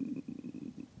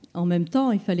en même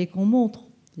temps, il fallait qu'on montre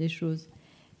les choses.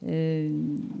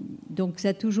 Donc ça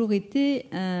a toujours été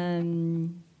un...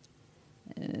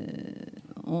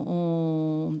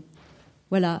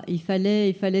 voilà, il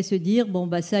fallait se dire, bon,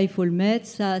 bah, ça, il faut le mettre,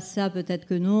 ça peut-être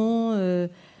que non.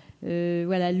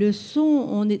 Voilà, le son,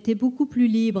 on était beaucoup plus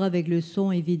libre avec le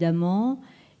son, évidemment.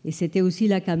 Et c'était aussi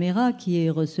la caméra qui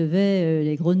recevait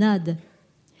les grenades.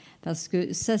 Parce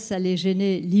que ça les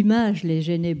gênait, l'image les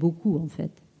gênait beaucoup, en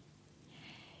fait.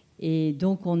 Et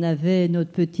donc, on avait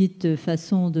notre petite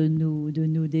façon de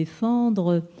nous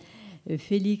défendre.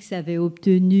 Félix avait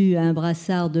obtenu un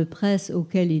brassard de presse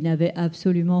auquel il n'avait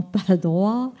absolument pas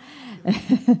droit.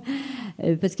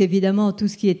 Parce qu'évidemment, tout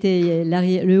ce qui était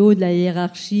le haut de la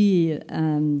hiérarchie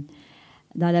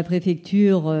dans la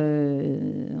préfecture,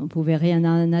 on ne pouvait rien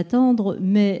en attendre.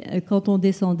 Mais quand on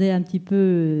descendait un petit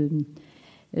peu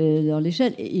dans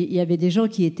l'échelle, il y avait des gens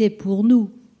qui étaient pour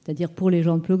nous, c'est-à-dire pour les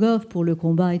gens de Plogoff, pour le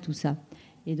combat et tout ça.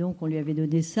 Et donc, on lui avait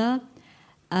donné ça.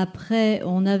 Après,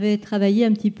 on avait travaillé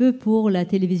un petit peu pour la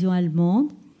télévision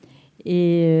allemande.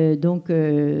 Et donc,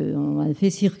 on a fait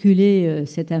circuler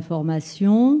cette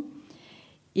information.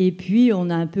 Et puis, on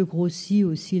a un peu grossi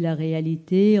aussi la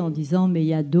réalité en disant, mais il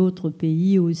y a d'autres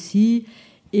pays aussi.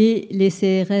 Et les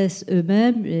CRS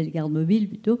eux-mêmes, les gardes mobiles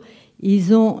plutôt,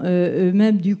 ils ont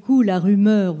eux-mêmes, du coup, la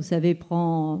rumeur, vous savez,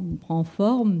 prend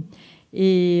forme.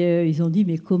 Et ils ont dit,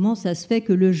 mais comment ça se fait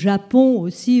que le Japon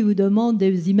aussi vous demande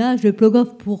des images de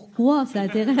Plogoff? Pourquoi ça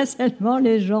intéresse tellement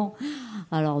les gens?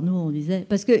 Alors nous, on disait...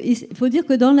 Parce qu'il faut dire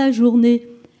que dans la journée,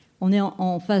 on est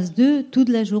en phase 2 toute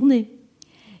la journée.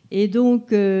 Et donc,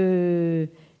 il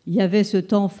y avait ce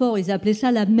temps fort, ils appelaient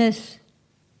ça la messe.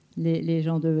 Les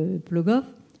gens de Plogoff,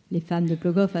 les femmes de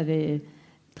Plogoff avaient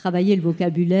travaillé le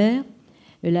vocabulaire.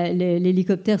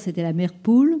 L'hélicoptère, c'était la mère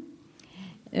poule.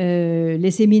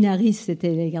 Les séminaristes,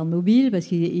 c'était les gardes mobiles, parce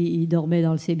qu'ils dormaient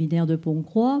dans le séminaire de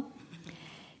Pont-Croix.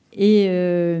 Et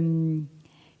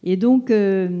donc,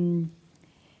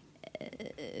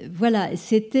 voilà,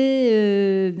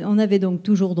 on avait donc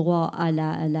toujours droit à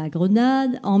la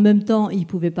grenade. En même temps, ils ne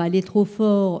pouvaient pas aller trop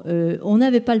fort. On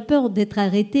n'avait pas le peur d'être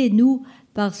arrêtés, nous,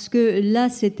 parce que là,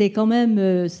 c'était quand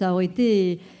même, ça aurait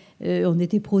été... on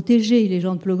était protégés. Les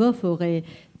gens de Plogoff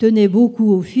tenaient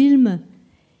beaucoup au film.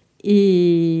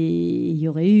 Et il y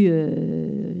aurait eu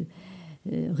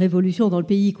révolution dans le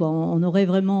pays, quoi. On aurait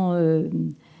vraiment...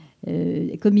 comme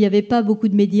il n'y avait pas beaucoup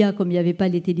de médias, comme il n'y avait pas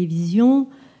les télévisions,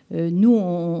 nous,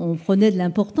 on prenait de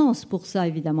l'importance pour ça,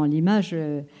 évidemment. L'image,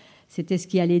 c'était ce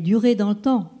qui allait durer dans le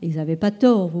temps. Ils n'avaient pas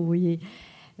tort, vous voyez.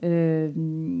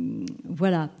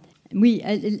 Voilà. Oui,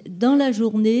 dans la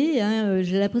journée,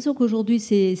 j'ai l'impression qu'aujourd'hui,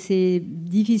 c'est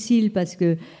difficile parce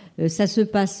que ça se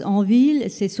passe en ville,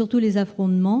 c'est surtout les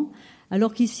affrontements,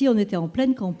 alors qu'ici, on était en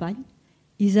pleine campagne.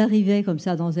 Ils arrivaient comme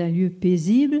ça dans un lieu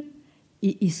paisible.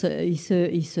 Ils se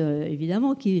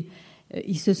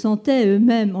sentaient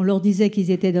eux-mêmes. On leur disait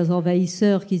qu'ils étaient des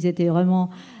envahisseurs, qu'ils étaient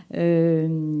vraiment...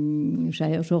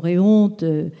 j'aurais honte,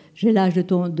 j'ai l'âge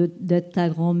d'être ta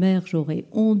grand-mère, j'aurais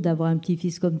honte d'avoir un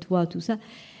petit-fils comme toi, tout ça.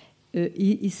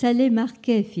 Ça les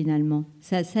marquait, finalement.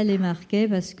 Ça les marquait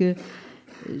parce que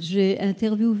j'ai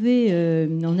interviewé,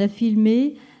 on a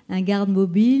filmé un garde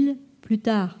mobile plus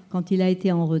tard, quand il a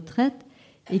été en retraite,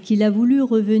 et qu'il a voulu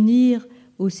revenir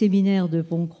au séminaire de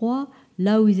Pont-Croix,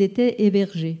 là où ils étaient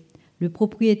hébergés. Le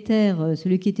propriétaire,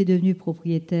 celui qui était devenu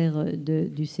propriétaire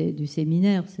du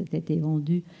séminaire, c'était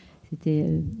vendu,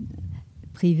 c'était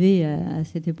privé à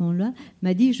cette époque-là,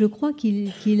 m'a dit, je crois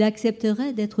qu'il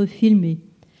accepterait d'être filmé.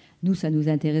 Nous, ça nous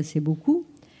intéressait beaucoup.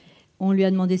 On lui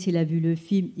a demandé s'il a vu le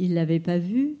film, il ne l'avait pas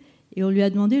vu, et on lui a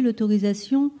demandé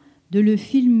l'autorisation de le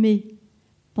filmer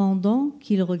pendant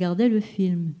qu'il regardait le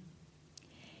film.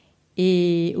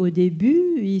 Et au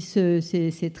début,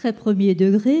 c'est très premier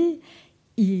degré,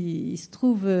 il se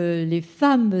trouve, les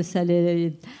femmes, ça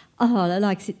les... Ah là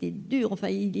là, que c'était dur, enfin,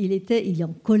 il est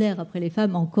en colère après les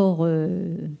femmes encore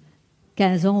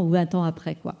 15 ans ou 20 ans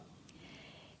après, quoi.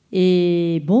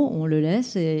 Et bon, on le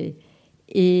laisse,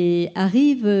 et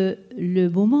arrive le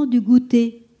moment du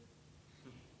goûter.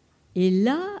 Et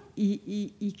là,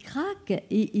 il craque,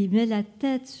 et il met la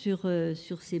tête sur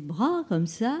ses bras, comme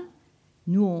ça.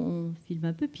 Nous, on filme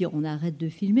un peu, puis on arrête de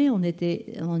filmer. On était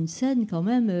en une scène quand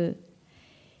même.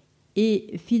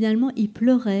 Et finalement, il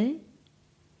pleurait.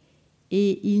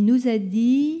 Et il nous a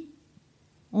dit,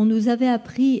 on nous avait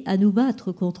appris à nous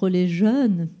battre contre les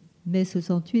jeunes, mai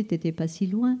 68 n'était pas si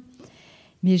loin,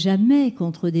 mais jamais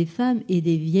contre des femmes et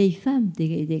des vieilles femmes,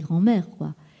 des grands-mères,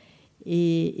 quoi.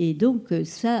 Et donc,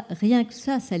 ça, rien que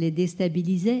ça les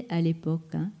déstabilisait à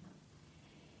l'époque. Hein.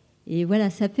 Et voilà,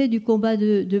 ça fait du combat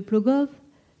de Plogoff,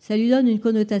 ça lui donne une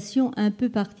connotation un peu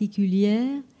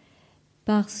particulière,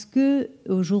 parce que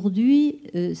aujourd'hui,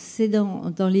 c'est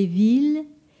dans les villes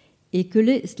et que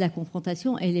la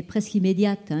confrontation, elle est presque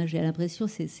immédiate. Hein, j'ai l'impression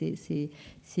que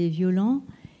c'est violent.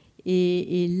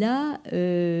 Et là,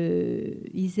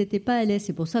 ils n'étaient pas à l'aise.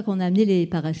 C'est pour ça qu'on a amené les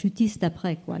parachutistes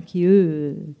après, quoi, qui,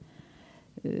 eux,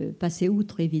 passaient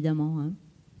outre, évidemment. Hein.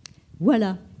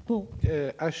 Voilà. Bon.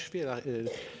 Achever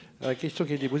la question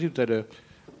qui a été posée tout à l'heure,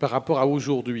 par rapport à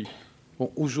aujourd'hui.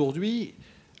 Bon, aujourd'hui,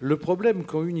 le problème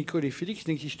qu'ont eu Nicole et Félix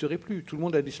n'existerait plus. Tout le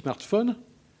monde a des smartphones.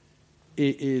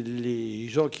 Et les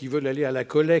gens qui veulent aller à la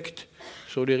collecte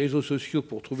sur les réseaux sociaux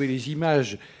pour trouver les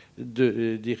images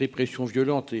des répressions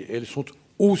violentes, et elles sont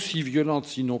aussi violentes,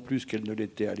 sinon plus, qu'elles ne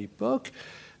l'étaient à l'époque,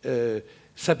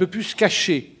 ça ne peut plus se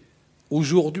cacher.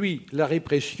 Aujourd'hui, la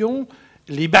répression,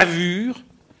 les bavures,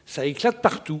 ça éclate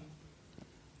partout.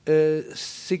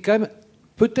 C'est quand même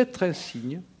peut-être un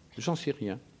signe, j'en sais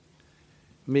rien,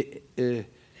 mais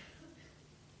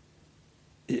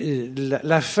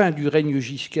la fin du règne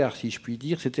Giscard, si je puis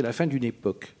dire, c'était la fin d'une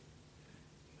époque.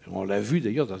 On l'a vu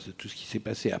d'ailleurs dans tout ce qui s'est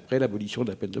passé après l'abolition de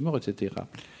la peine de mort, etc.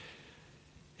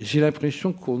 J'ai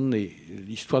l'impression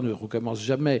l'histoire ne recommence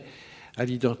jamais à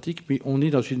l'identique, mais on est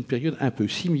dans une période un peu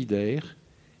similaire,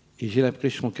 et j'ai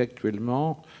l'impression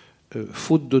qu'actuellement,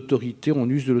 faute d'autorité, on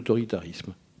use de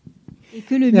l'autoritarisme. Et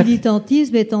que le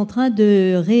militantisme est en train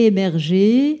de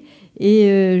réémerger,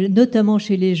 et notamment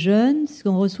chez les jeunes, parce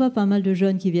qu'on reçoit pas mal de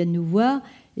jeunes qui viennent nous voir,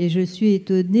 et je suis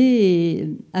étonnée et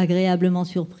agréablement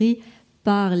surpris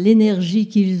par l'énergie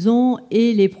qu'ils ont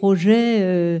et les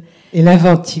projets... et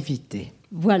l'inventivité.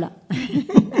 Voilà.